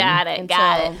steam. got it.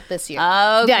 Until this year.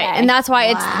 Okay. Yeah, and that's why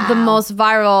it's the most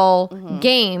viral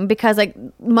game because, like,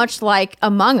 much like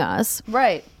Among Us,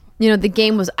 Right. you know, the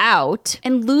game was out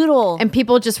And Loodle. and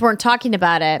people just weren't talking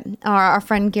about it. Our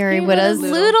friend Gary Wittes.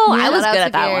 Loodle. I was Shout out good to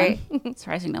at that Gary. one.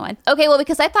 Surprising no one. Okay, well,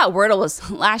 because I thought Wordle was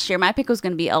last year, my pick was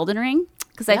going to be Elden Ring.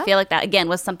 Because I feel like that, again,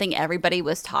 was something everybody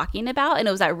was talking about. And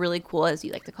it was that really cool, as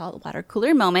you like to call it, water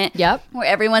cooler moment. Yep. Where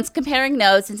everyone's comparing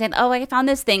notes and saying, oh, I found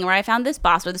this thing, or I found this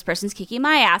boss, or this person's kicking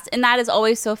my ass. And that is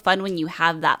always so fun when you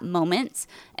have that moment.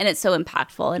 And it's so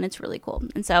impactful, and it's really cool.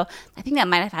 And so I think that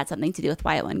might have had something to do with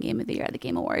why it won Game of the Year at the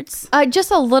Game Awards. Just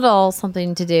a little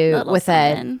something to do Little with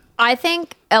something. it. I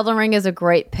think Elden Ring is a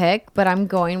great pick, but I'm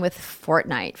going with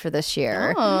Fortnite for this year.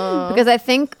 Because I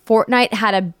think Fortnite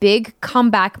had a big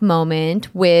comeback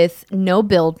moment with no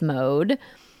build mode,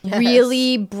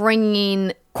 really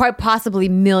bringing quite possibly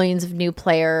millions of new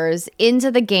players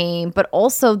into the game, but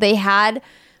also they had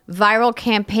viral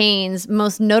campaigns.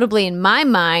 Most notably in my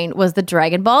mind was the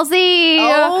Dragon Ball Z.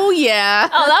 Oh, yeah.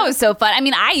 Oh, that was so fun. I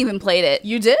mean, I even played it.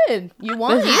 You did. You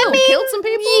won. You killed some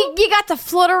people. You got to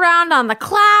float around on the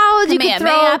clouds. You could throw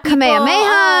Kamehameha people.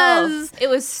 Kamehamehas. Oh, it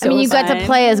was so I mean, you got to fun.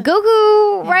 play as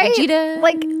Goku, right? Vegeta.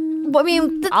 Like, I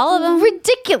mean, All of them.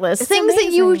 ridiculous things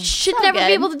that you should So never be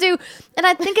good. able to do. And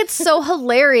I think it's so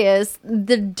hilarious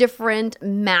the different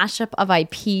mashup of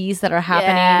IPs that are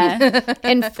happening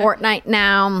in Fortnite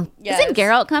now. Isn't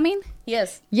Geralt coming?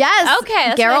 Yes. Yes, Okay,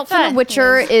 that's what I Geralt from thought. The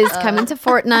Witcher is coming to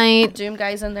Fortnite. Doom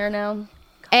guy's in there now.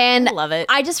 And I love it.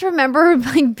 I just remember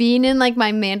like being in like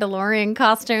my Mandalorian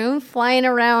costume, flying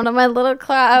around on my little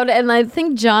cloud, and I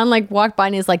think John like walked by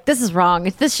and he's like, "This is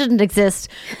wrong. This shouldn't exist.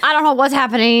 I don't know what's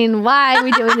happening. Why are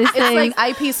we doing these It's things?" like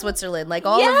IP Switzerland. Like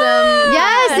all of them.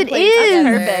 Yes, it places is.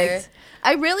 together. Perfect.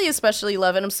 I really especially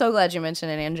love it. I'm so glad you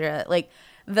mentioned it, Andrea. Like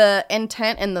the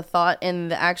intent and the thought and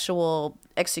the actual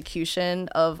execution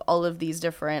of all of these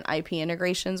different IP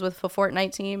integrations with the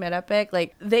Fortnite team at Epic.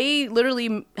 Like they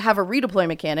literally have a redeploy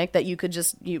mechanic that you could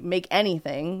just make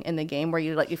anything in the game where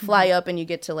you fly up and you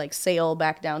get to like sail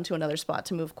back down to another spot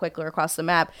to move quicker across the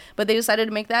map. But they decided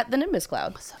to make that the Nimbus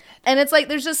Cloud. And it's like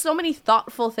there's just so many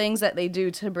thoughtful things that they do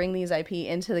to bring these IP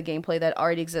into the gameplay that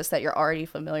already exists that you're already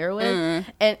familiar with.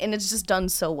 And it's just done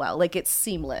so well. Like it's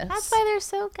seamless. That's why they're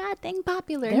so goddamn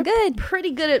popular They're and good.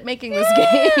 pretty good at making this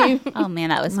game. Oh man,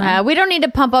 that was fun. We don't need to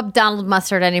pump up Donald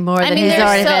Mustard anymore than he's they're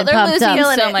already been they're pumped losing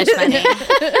up. so much money.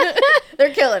 They're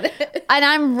killing it. And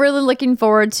I'm really looking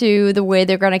forward to the way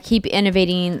they're going to keep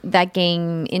innovating that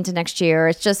game into next year.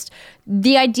 It's just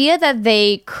the idea that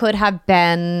they could have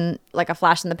been like a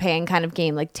flash in the pan kind of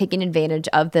game, like taking advantage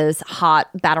of this hot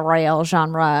battle royale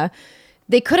genre.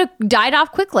 they could have died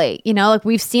off quickly. You know, like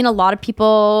we've seen a lot of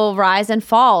people rise and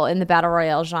fall in the battle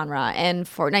royale genre, and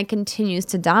Fortnite continues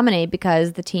to dominate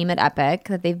because the team at Epic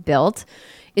that they've built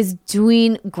is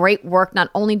doing great work, not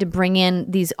only to bring in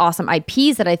these awesome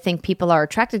IPs that I think people are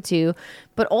attracted to,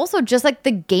 but also just like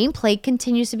the gameplay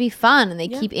continues to be fun, and they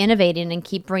keep innovating and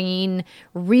keep bringing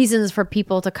reasons for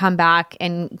people to come back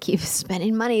and keep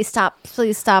spending money. Stop,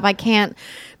 please stop. I can't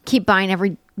keep buying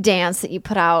every dance that you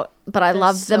put out, but I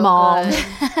love them all.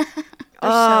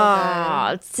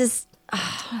 It's just,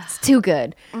 it's too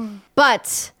good.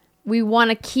 But we want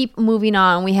to keep moving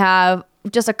on. We have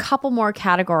just a couple more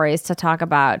categories to talk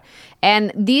about.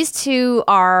 And these two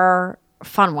are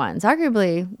fun ones,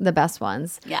 arguably the best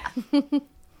ones. Yeah.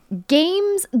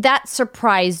 Games that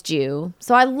surprised you.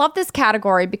 So I love this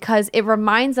category because it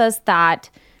reminds us that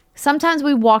sometimes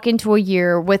we walk into a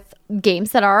year with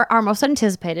games that are our most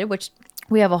anticipated, which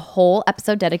we have a whole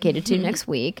episode dedicated to next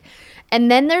week. And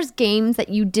then there's games that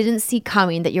you didn't see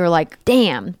coming that you're like,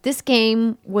 damn, this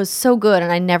game was so good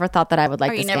and I never thought that I would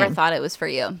like Or this you never game. thought it was for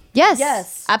you. Yes.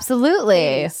 Yes.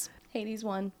 Absolutely. Hades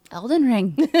won. Elden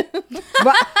Ring.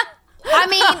 I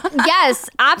mean, yes,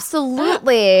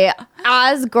 absolutely.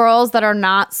 As girls that are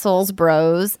not Souls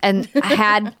bros and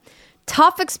had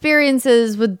tough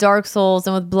experiences with Dark Souls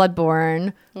and with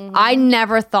Bloodborne, I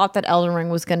never thought that Elden Ring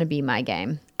was going to be my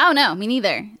game. Oh, no, me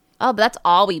neither. Oh, but that's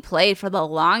all we played for the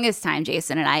longest time,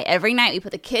 Jason and I. Every night we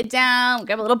put the kid down, we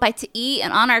grab a little bite to eat,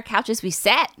 and on our couches we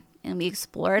sat and we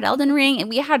explored Elden Ring, and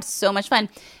we had so much fun.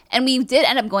 And we did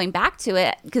end up going back to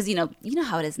it because, you know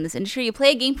how it is in this industry. You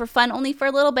play a game for fun only for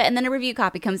a little bit, and then a review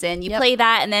copy comes in. You play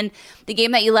that, and then the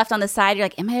game that you left on the side, you're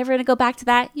like, am I ever going to go back to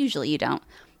that? Usually you don't.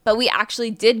 But we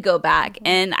actually did go back,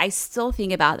 and I still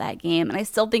think about that game, and I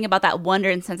still think about that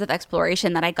wonder and sense of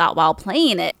exploration that I got while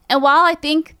playing it. And while I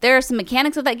think there are some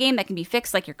mechanics of that game that can be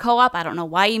fixed, like your co-op, I don't know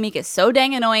why you make it so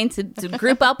dang annoying to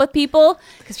group up with people,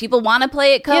 because people want to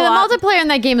play it co-op. Yeah, the multiplayer in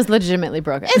that game is legitimately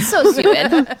broken. It's so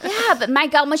stupid. Yeah, but my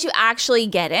God, once you actually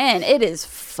get in, it is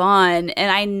fun.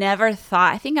 And I never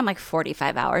thought, I think I'm like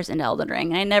 45 hours into Elden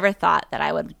Ring, and I never thought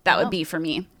that would be for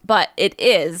me. But it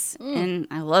is, and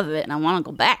I love it, and I want to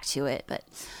go back to it. But,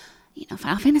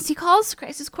 Final Fantasy calls,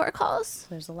 Crisis Core calls.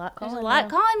 There's a lot There's calling. a lot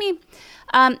calling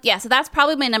me. So that's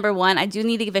probably my number one. I do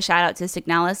need to give a shout out to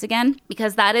Signalis again,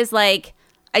 because that is like,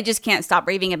 I just can't stop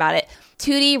raving about it.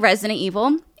 2D Resident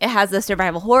Evil. It has the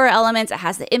survival horror elements. It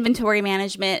has the inventory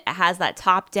management. It has that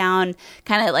top-down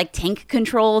kind of like tank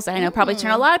controls that I know probably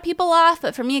turn a lot of people off,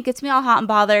 but for me, it gets me all hot and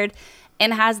bothered.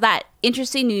 And has that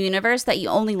interesting new universe that you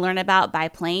only learn about by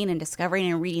playing and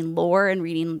discovering and reading lore and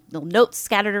reading little notes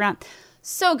scattered around.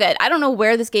 So good. I don't know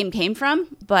where this game came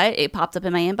from, but it popped up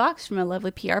in my inbox from a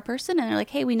lovely PR person. And they're like,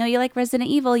 hey, we know you like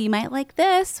Resident Evil. You might like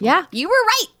this. Yeah. You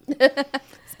were right.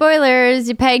 Spoilers,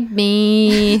 you pegged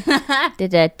me. I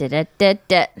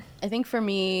think for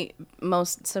me,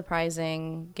 most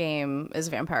surprising game is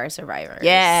Vampire Survivors.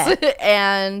 Yeah.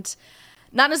 And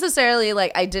not necessarily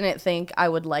like I didn't think I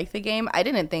would like the game. I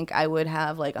didn't think I would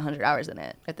have like 100 hours in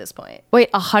it at this point.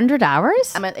 Wait, 100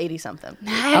 hours? I'm at 80 something. Okay.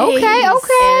 And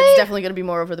it's definitely going to be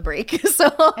more over the break. So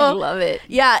I love it.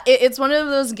 Yeah, it's one of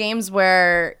those games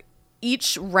where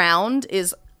each round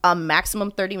is a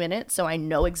maximum 30 minutes, so I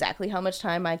know exactly how much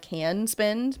time I can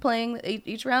spend playing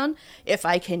each round. If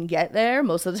I can get there,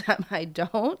 most of the time I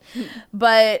don't.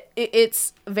 But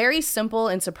it's very simple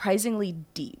and surprisingly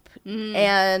deep.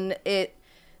 And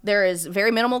there is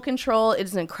very minimal control. It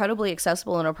is incredibly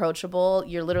accessible and approachable.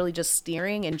 You're literally just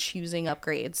steering and choosing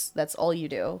upgrades. That's all you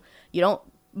do. You don't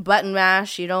button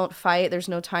mash, you don't fight, there's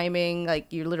no timing. Like,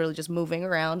 you're literally just moving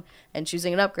around and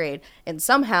choosing an upgrade. And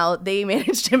somehow they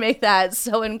managed to make that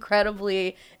so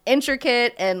incredibly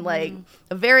intricate and like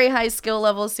a very high skill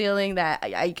level ceiling that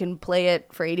I can play it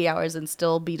for 80 hours and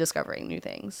still be discovering new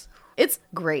things. It's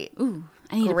great. Ooh,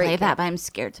 I need to Great play game. that, but I'm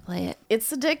scared to play it.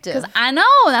 It's addictive. Because I know,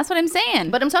 that's what I'm saying.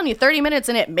 But I'm telling you, 30 minutes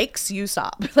and it makes you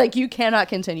stop. Like, you cannot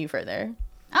continue further.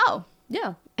 Oh.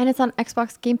 Yeah. And it's on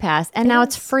Xbox Game Pass. And now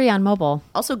it's free on mobile.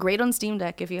 Also great on Steam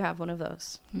Deck if you have one of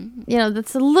those. You know,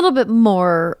 that's a little bit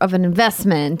more of an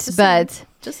investment, but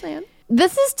Just saying.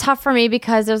 this is tough for me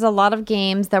because there's a lot of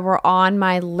games that were on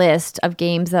my list of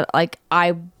games that like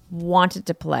I wanted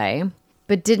to play,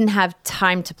 but didn't have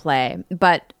time to play.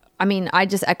 But I mean, I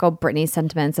just echo Brittany's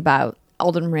sentiments about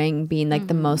Elden Ring being like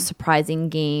the most surprising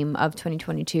game of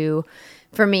 2022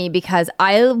 for me, because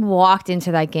I walked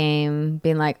into that game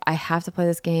being like, I have to play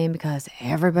this game because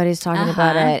everybody's talking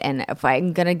about it. And if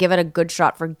I'm going to give it a good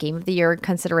shot for Game of the Year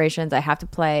considerations, I have to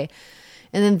play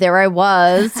And then there I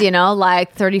was,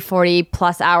 like 30, 40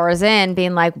 plus hours in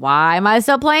being like, why am I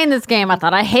still playing this game? I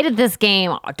thought I hated this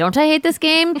game. Don't I hate this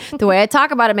game? The way I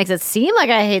talk about it makes it seem like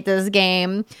I hate this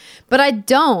game, but I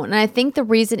don't. And I think the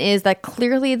reason is that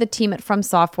clearly the team at From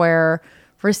Software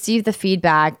received the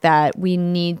feedback that we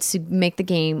need to make the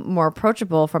game more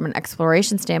approachable from an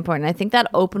exploration standpoint. And I think that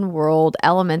open world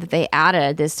element that they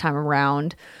added this time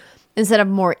around, instead of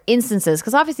more instances,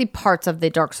 because obviously parts of the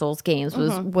Dark Souls games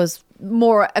was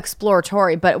more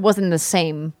exploratory, but it wasn't in the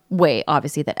same way,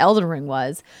 obviously, that Elden Ring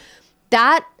was.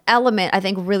 That element, I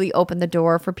think, really opened the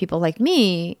door for people like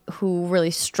me who really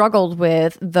struggled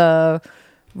with the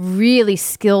really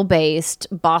skill-based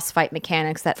boss fight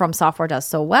mechanics that From Software does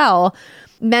so well,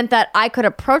 meant that I could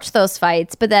approach those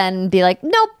fights, but then be like,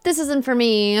 nope, this isn't for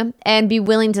me, and be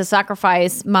willing to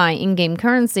sacrifice my in-game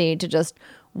currency to just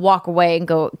walk away and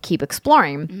go keep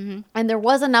exploring. And there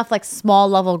was enough like small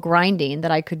level grinding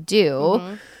that I could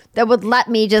do that would let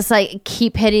me just like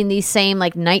keep hitting these same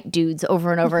like night dudes over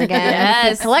and over again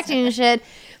and keep collecting shit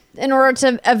in order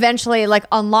to eventually like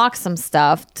unlock some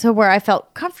stuff to where I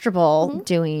felt comfortable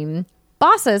doing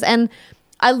bosses. And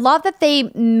I love that they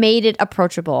made it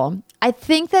approachable. I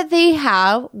think that they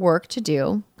have work to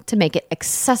do to make it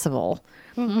accessible.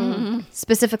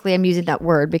 Specifically, I'm using that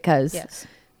word because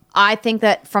I think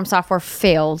that From Software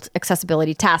failed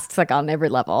accessibility tasks like on every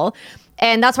level.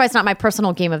 And that's why it's not my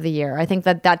personal game of the year. I think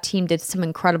that that team did some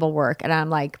incredible work. And I'm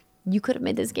like, you could have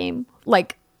made this game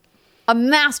like a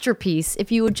masterpiece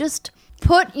if you would just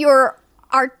put your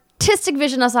artistic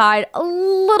vision aside a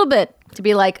little bit to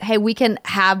be like, hey, we can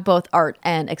have both art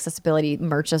and accessibility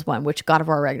merged as one, which God of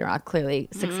War Ragnarok clearly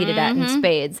succeeded at in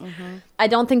spades. I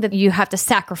don't think that you have to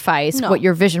sacrifice what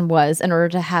your vision was in order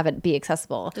to have it be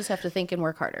accessible. Just have to think and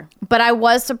work harder. But I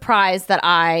was surprised that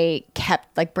I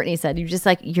kept, like Brittany said, you're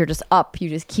just up. You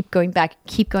just keep going back,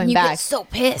 You get so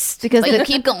pissed because but you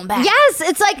keep going back. Yes,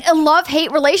 it's like a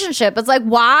love-hate relationship. It's like,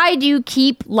 why do you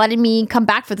keep letting me come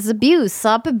back for this abuse?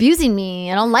 Stop abusing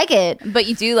me. I don't like it. But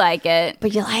you do like it.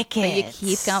 But you like it. But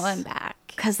you keep going back.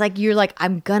 Because like you're like,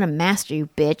 I'm gonna master you,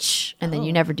 bitch. And then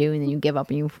you never do. And then you give up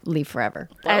and you leave forever.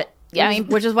 Yeah, I mean,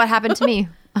 which is what happened to me.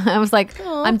 I was like,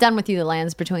 I'm done with you, the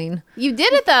lands between. you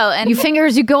did it though, and You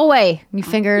fingers, you go away. You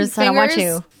fingers, I don't want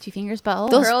you. 2 fingers, butthole.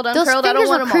 Those Curled, fingers uncurled, I don't were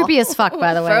want 'em all. creepy as fuck,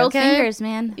 by the way. Furled Okay? fingers,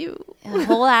 man. A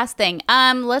whole ass thing.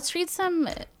 Let's read some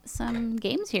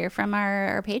games here from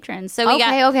our patrons. So we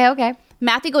got Okay.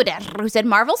 Matthew Godet, who said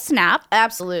Marvel Snap.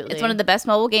 Absolutely. It's one of the best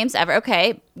mobile games ever.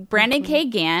 Okay. Brandon K.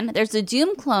 Gann. There's a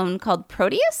Doom clone called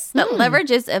Proteus that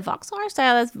leverages a voxel art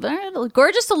style that's very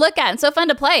gorgeous to look at and so fun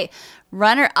to play.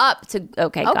 Runner up to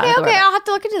Okay, I'll have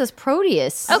to look into this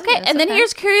Proteus. Okay, and then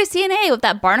here's Curious DNA with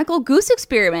that Barnacle Goose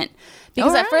experiment.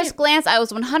 Because at first glance, I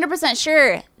was 100%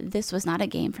 sure this was not a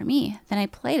game for me. Then I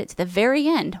played it to the very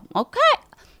end. Okay,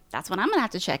 that's what I'm going to have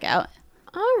to check out.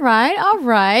 All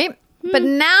right. But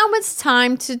now it's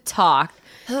time to talk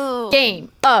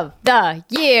Game of the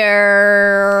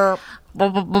Year.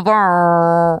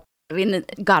 I mean,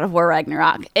 God of War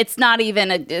Ragnarok. It's not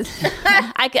even a...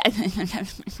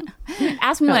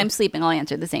 Ask me when I'm sleeping, I'll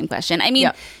answer the same question. I mean,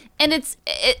 and it's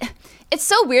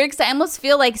so weird because I almost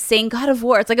feel like saying God of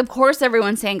War. It's like, of course,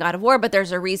 everyone's saying God of War, but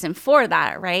there's a reason for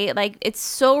that, right? Like, it's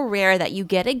so rare that you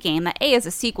get a game that, A, is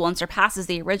a sequel and surpasses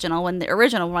the original when the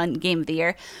original won Game of the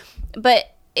Year.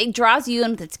 But it draws you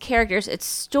in with its characters, its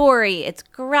story, its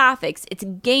graphics, its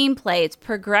gameplay, its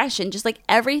progression. Just like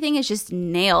everything is just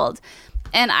nailed.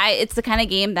 And it's the kind of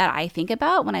game that I think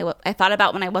about when I thought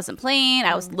about when I wasn't playing.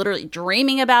 I was literally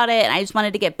dreaming about it, and I just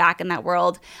wanted to get back in that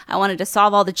world. I wanted to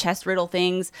solve all the chest riddle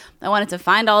things. I wanted to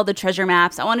find all the treasure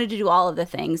maps. I wanted to do all of the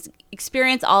things,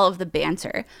 experience all of the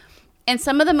banter. And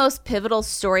some of the most pivotal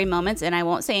story moments, and I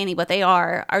won't say any what they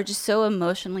are just so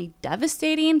emotionally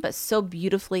devastating, but so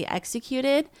beautifully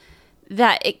executed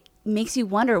that it makes you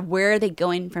wonder, where are they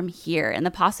going from here? And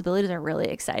the possibilities are really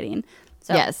exciting.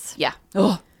 So, Yes. Yeah.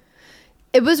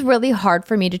 It was really hard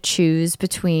for me to choose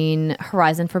between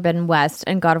Horizon Forbidden West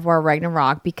and God of War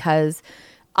Ragnarok because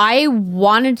I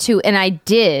wanted to, and I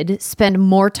did, spend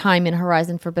more time in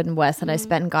Horizon Forbidden West than I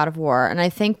spent in God of War. And I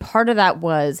think part of that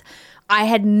was I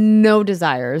had no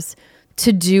desires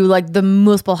to do like the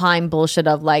Muspelheim bullshit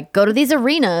of like, go to these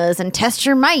arenas and test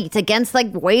your might against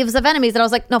like waves of enemies. And I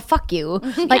was like, no, fuck you.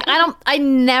 Like, I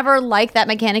never like that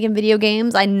mechanic in video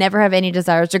games. I never have any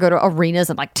desires to go to arenas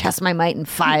and like test my might and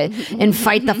fight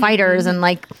the fighters and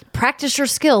like practice your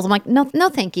skills. I'm like, no,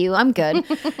 thank you. I'm good.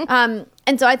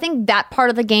 And so I think that part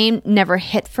of the game never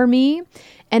hit for me.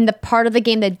 And the part of the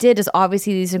game that did is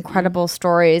obviously these incredible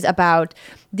stories about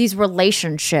these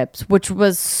relationships, which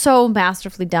was so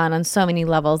masterfully done on so many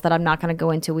levels that I'm not going to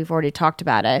go into. We've already talked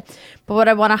about it. But what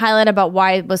I want to highlight about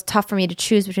why it was tough for me to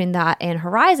choose between that and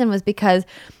Horizon was because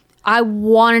I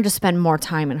wanted to spend more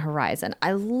time in Horizon.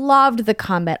 I loved the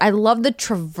combat. I loved the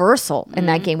traversal in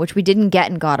that game, which we didn't get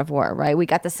in God of War, right? We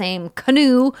got the same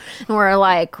canoe and we're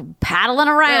like paddling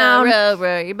around.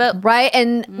 Right?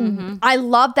 And I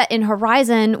love that in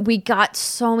Horizon, we got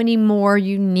so many more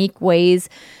unique ways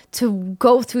to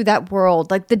go through that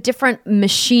world, like the different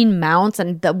machine mounts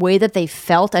and the way that they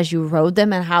felt as you rode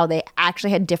them and how they actually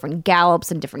had different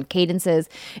gallops and different cadences.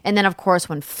 And then, of course,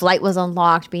 when flight was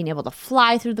unlocked, being able to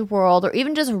fly through the world or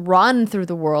even just run through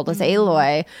the world as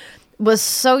Aloy was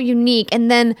so unique. And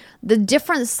then the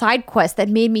different side quests that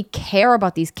made me care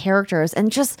about these characters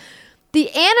and just... The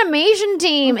animation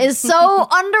team is so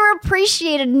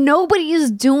underappreciated. Nobody is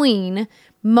doing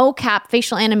mocap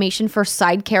facial animation for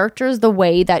side characters the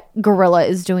way that Guerrilla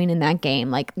is doing in that game.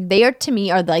 Like, they are, to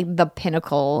me, are like the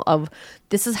pinnacle of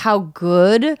this is how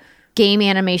good game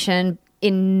animation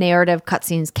in narrative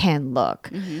cutscenes can look.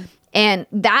 And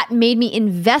that made me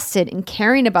invested in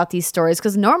caring about these stories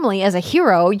because normally as a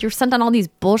hero, you're sent on all these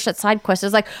bullshit side quests.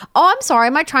 It's like, oh, I'm sorry,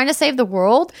 am I trying to save the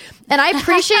world? And I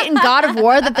appreciate in God of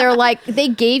War that they're like, they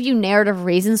gave you narrative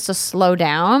reasons to slow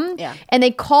down. Yeah. And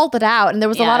they called it out. And there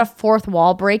was a lot of fourth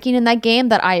wall breaking in that game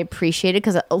that I appreciated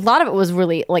because a lot of it was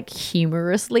really like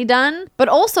humorously done. But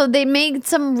also they made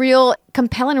some real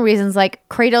compelling reasons, like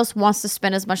Kratos wants to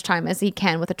spend as much time as he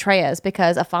can with Atreus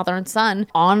because a father and son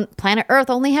on planet Earth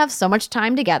only have so much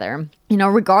time together. You know,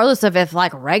 regardless of if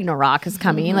like Ragnarok is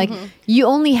coming, like you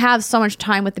only have so much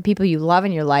time with the people you love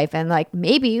in your life. And like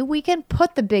maybe we can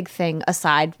put the big thing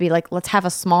aside, be like, let's have a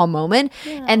small moment.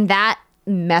 And that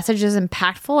message is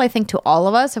impactful, I think, to all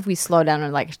of us if we slow down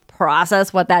and like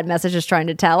process what that message is trying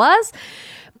to tell us.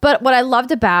 But what I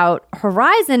loved about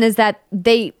Horizon is that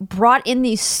they brought in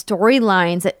these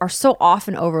storylines that are so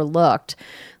often overlooked.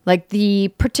 Like the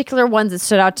particular ones that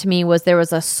stood out to me was there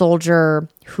was a soldier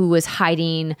who was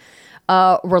hiding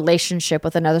a relationship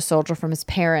with another soldier from his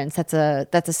parents. That's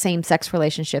a same-sex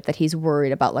relationship that he's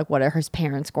worried about, like what are his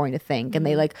parents going to think. And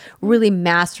they like really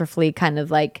masterfully kind of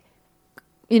like,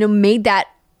 you know, made that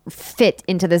fit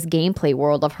into this gameplay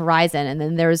world of Horizon. And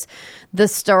then there's the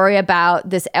story about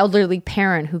this elderly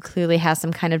parent who clearly has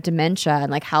some kind of dementia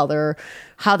and like how their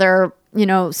you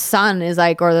know, son is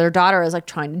like, or their daughter is like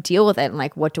trying to deal with it. And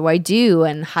like, what do I do?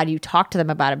 And how do you talk to them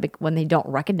about it when they don't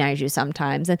recognize you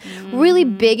sometimes? And really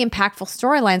big, impactful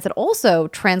storylines that also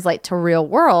translate to real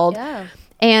world. Yeah.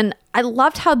 And I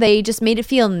loved how they just made it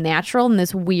feel natural in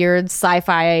this weird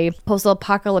sci-fi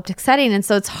post-apocalyptic setting. And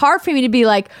so it's hard for me to be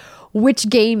like, which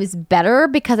game is better,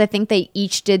 because I think they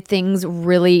each did things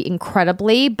really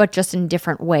incredibly, but just in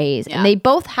different ways. Yeah. And they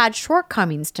both had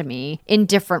shortcomings to me in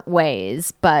different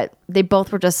ways, but they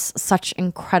both were just such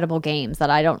incredible games that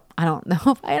I don't know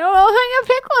if I'm gonna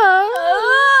pick one.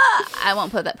 I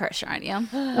won't put that pressure on you.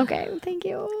 Okay, thank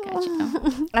you.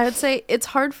 Gotcha. I would say it's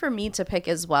hard for me to pick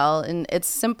as well, and it's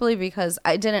simply because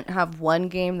I didn't have one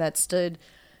game that stood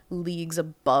leagues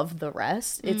above the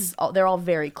rest. They're all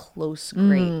very close,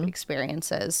 great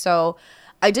experiences. So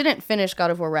I didn't finish God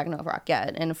of War Ragnarok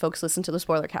yet, and if folks listen to the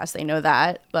spoiler cast, they know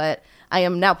that, but I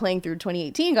am now playing through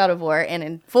 2018 God of War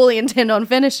and fully intend on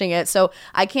finishing it, so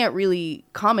I can't really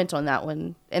comment on that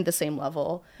one at the same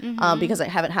level because I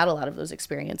haven't had a lot of those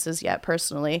experiences yet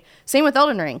personally. Same with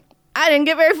Elden Ring. I didn't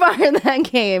get very far in that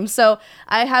game, so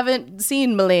I haven't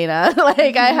seen Milena.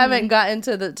 Like I haven't gotten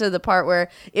to the part where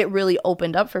it really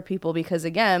opened up for people because,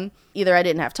 again, either I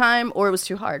didn't have time or it was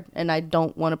too hard, and I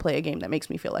don't want to play a game that makes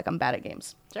me feel like I'm bad at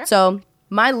games. Sure. So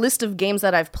my list of games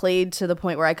that I've played to the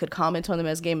point where I could comment on them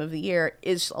as Game of the Year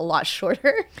is a lot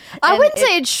shorter. I wouldn't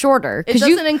say it's shorter. It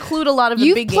doesn't include a lot of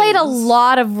the big games. You've played a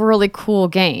lot of really cool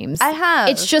games. I have.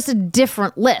 It's just a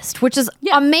different list, which is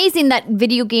amazing that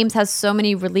video games has so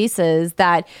many releases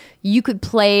that you could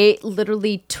play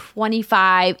literally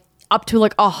 25 up to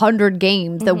like 100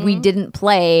 games that we didn't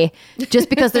play just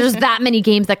because there's that many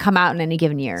games that come out in any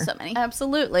given year. So many.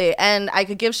 Absolutely. And I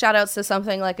could give shout outs to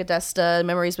something like Adesta,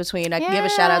 Memories Between. I could give a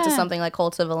shout out to something like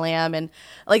Cult of the Lamb. And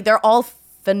like they're all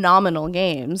phenomenal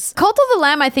games. Cult of the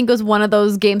Lamb, I think, was one of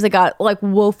those games that got like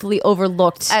woefully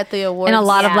overlooked at the awards. In a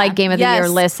lot of like Game of the Year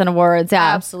lists and awards.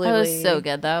 Yeah. Absolutely. That was so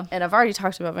good though. And I've already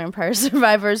talked about Vampire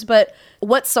Survivors, but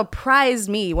what surprised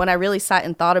me when I really sat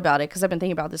and thought about it, because I've been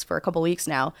thinking about this for a couple weeks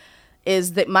now,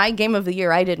 is that my Game of the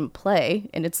Year I didn't play,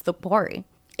 and it's The Quarry.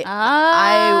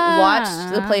 I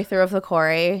watched the playthrough of the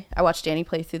Quarry. I watched Danny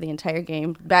play through the entire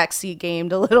game, backseat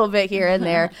gamed a little bit here and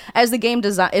there, as the game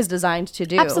is designed to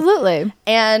do. Absolutely.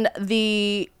 And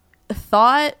the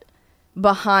thought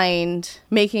behind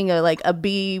making a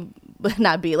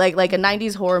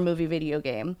 90s horror movie video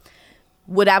game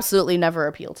would absolutely never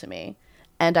appeal to me.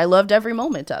 And I loved every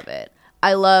moment of it.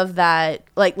 I love that,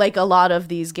 like a lot of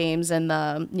these games in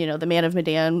the, the Man of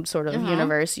Medan sort of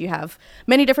universe, you have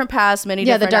many different paths, many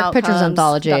different the Dark Pictures outcomes.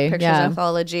 anthology. Dark Pictures Yeah.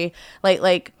 anthology.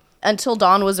 Like Until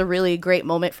Dawn was a really great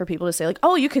moment for people to say, like,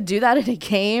 oh, you could do that in a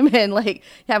game and like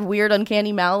have weird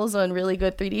uncanny mouths on really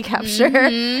good 3D capture.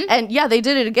 And yeah, they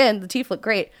did it again. The teeth look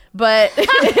great, but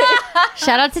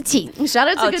Shout out to Teeth. shout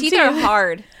out to good teeth are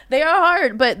hard. They are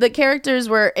hard, but the characters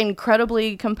were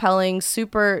incredibly compelling,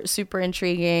 super, super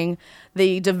intriguing.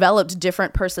 They developed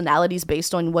different personalities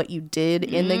based on what you did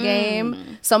in the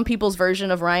game. Some people's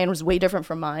version of Ryan was way different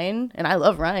from mine, and I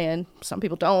love Ryan. Some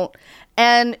people don't.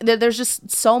 And there's just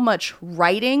so much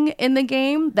writing in the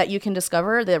game that you can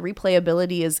discover. The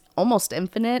replayability is almost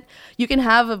infinite. You can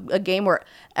have a game where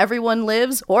everyone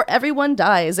lives or everyone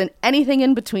dies, and anything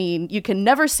in between. You can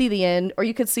never see the end, or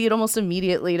you could see it almost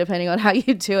immediately, depending on how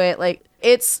you do it. Like,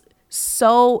 it's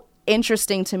so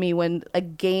interesting to me when a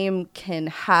game can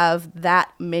have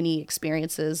that many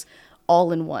experiences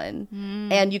all in one,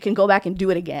 and you can go back and do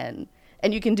it again,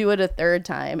 and you can do it a third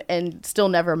time and still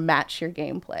never match your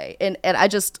gameplay. And I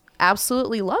just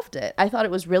absolutely loved it. I thought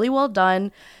it was really well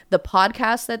done. The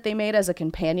podcast that they made as a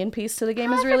companion piece to the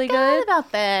game is really good.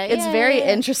 About that. It's very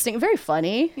interesting, very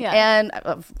funny. Yeah. And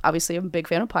obviously I'm a big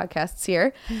fan of podcasts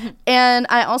here. And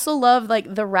I also love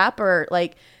like the wrapper,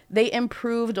 like they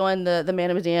improved on the Man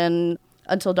of Medan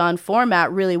Until Dawn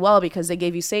format really well because they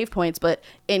gave you save points, but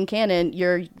in canon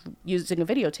you're using a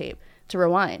videotape to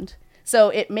rewind. So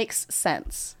it makes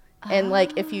sense. And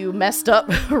like if you messed up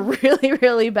really,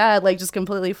 really bad, like just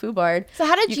completely foobarred. So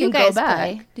how did you can go guys back.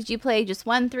 play? Did you play just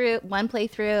one playthrough? One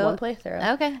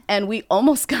playthrough. Okay. And we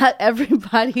almost got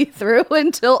everybody through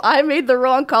until I made the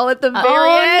wrong call at the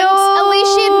very end. no. At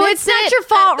least she admits It's not it your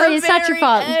fault, At the Ray. It's not your very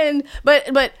fault. end.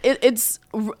 But it's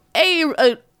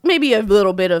maybe a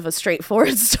little bit of a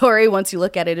straightforward story once you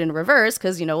look at it in reverse,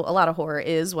 because a lot of horror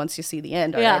is once you see the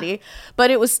end already.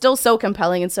 But it was still so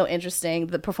compelling and so interesting.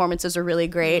 The performances are really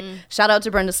great. Shout out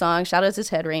to Brenda Song. Shout out to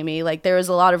Ted Raimi. Like there was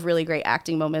a lot of really great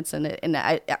acting moments in it, and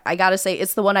I gotta say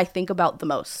it's the one I think about the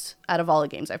most out of all the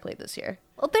games I played this year.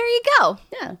 Well, there you go.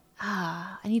 Yeah,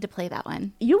 I need to play that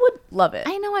one. you would love it.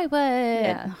 I know I would.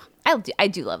 Yeah. I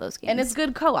do love those games. And it's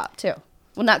good co-op too.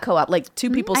 Well, not co-op, like two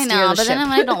people I steer know, the but ship. then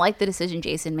I don't like the decision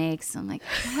Jason makes. I'm like,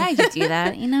 why did you do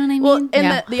that? You know what I mean? Well, and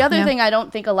Yeah. the other Yeah. thing I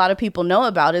don't think a lot of people know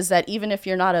about is that even if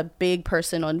you're not a big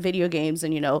person on video games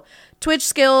and, Twitch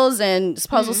skills and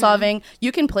puzzle solving,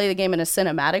 you can play the game in a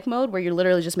cinematic mode where you're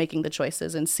literally just making the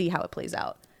choices and see how it plays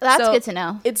out. That's good to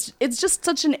know. It's just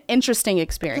such an interesting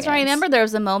experience. Because I remember there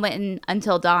was a moment in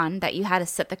Until Dawn that you had to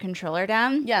set the controller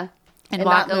down. Yeah. And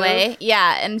not walk away. move.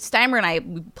 Yeah. And Steimer and I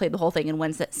we played the whole thing in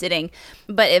one sitting,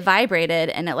 but it vibrated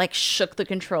and it like shook the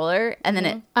controller, and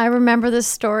then I remember this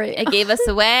story. it gave us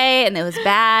away, and it was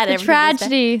bad. The Everything was bad.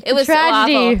 tragedy. It The was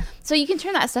tragedy. so awful. So you can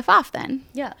turn that stuff off then.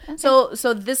 Yeah. So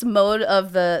this mode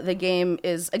of the game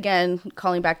is, again,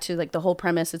 calling back to like the whole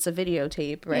premise, it's a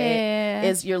videotape, right? Yeah.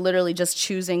 Is you're literally just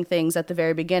choosing things at the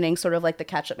very beginning, sort of like the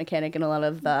catch-up mechanic in a lot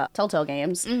of the Telltale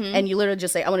games. And you literally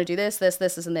just say, I want to do this, this,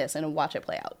 this, and this, and watch it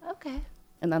play out. Okay.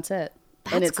 And that's it.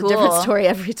 And That's it's a different cool. story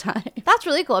every time. That's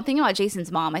really cool. I'm thinking about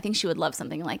Jason's mom. I think she would love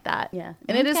something like that. Yeah.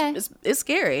 And it is it's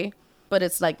scary, but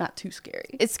it's like not too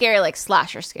scary. It's scary, like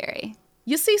slasher scary.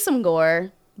 You see some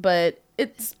gore, but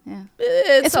it's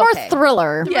It's more okay.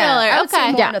 thriller. Yeah, Thriller, I would say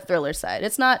okay. more Yeah. on a thriller side.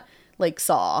 It's not like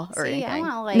Saw or See, I anything.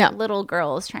 want like No. little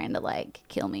girls trying to like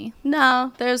kill me.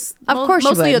 No, there's Of course you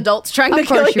mostly would. adults trying to Of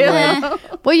kill course you you. would.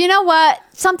 Well, you know what?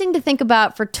 Something to think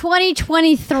about for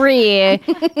 2023.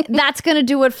 That's going to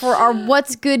do it for our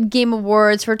What's Good Game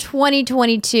Awards for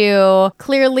 2022.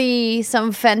 Clearly,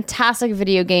 some fantastic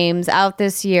video games out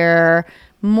this year.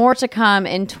 More to come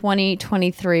in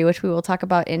 2023, which we will talk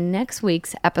about in next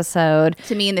week's episode.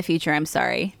 To me in the future, I'm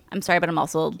sorry. I'm sorry, but I'm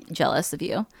also jealous of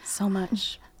you. So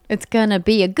much. It's going to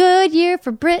be a good year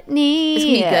for Brittany. It's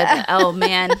gonna be good. Oh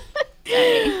man.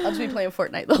 I'll just be playing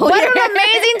Fortnite the whole What year. an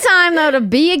amazing time, though, to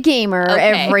be a gamer,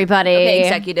 Okay. everybody. Okay,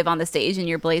 executive on the stage in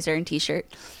your blazer and t-shirt.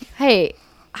 Hey,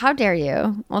 how dare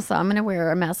you? Also, I'm going to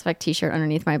wear a Mass Effect t-shirt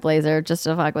underneath my blazer just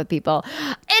to fuck with people.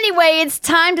 Anyway, it's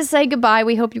time to say goodbye.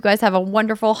 We hope you guys have a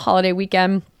wonderful holiday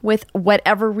weekend with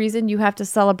whatever reason you have to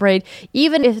celebrate.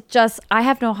 Even if I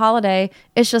have no holiday,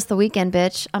 it's just the weekend,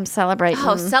 bitch. I'm celebrating.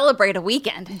 Oh, celebrate a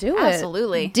weekend. Do it.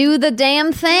 Absolutely. Do the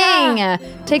damn thing. Yeah.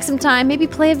 Take some time, maybe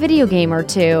play a video game or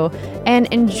two,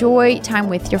 and enjoy time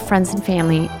with your friends and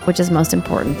family, which is most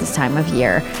important this time of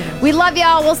year. We love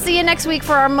y'all. We'll see you next week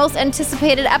for our most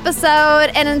anticipated episode.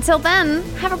 And until then,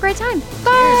 have a great time.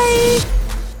 Bye.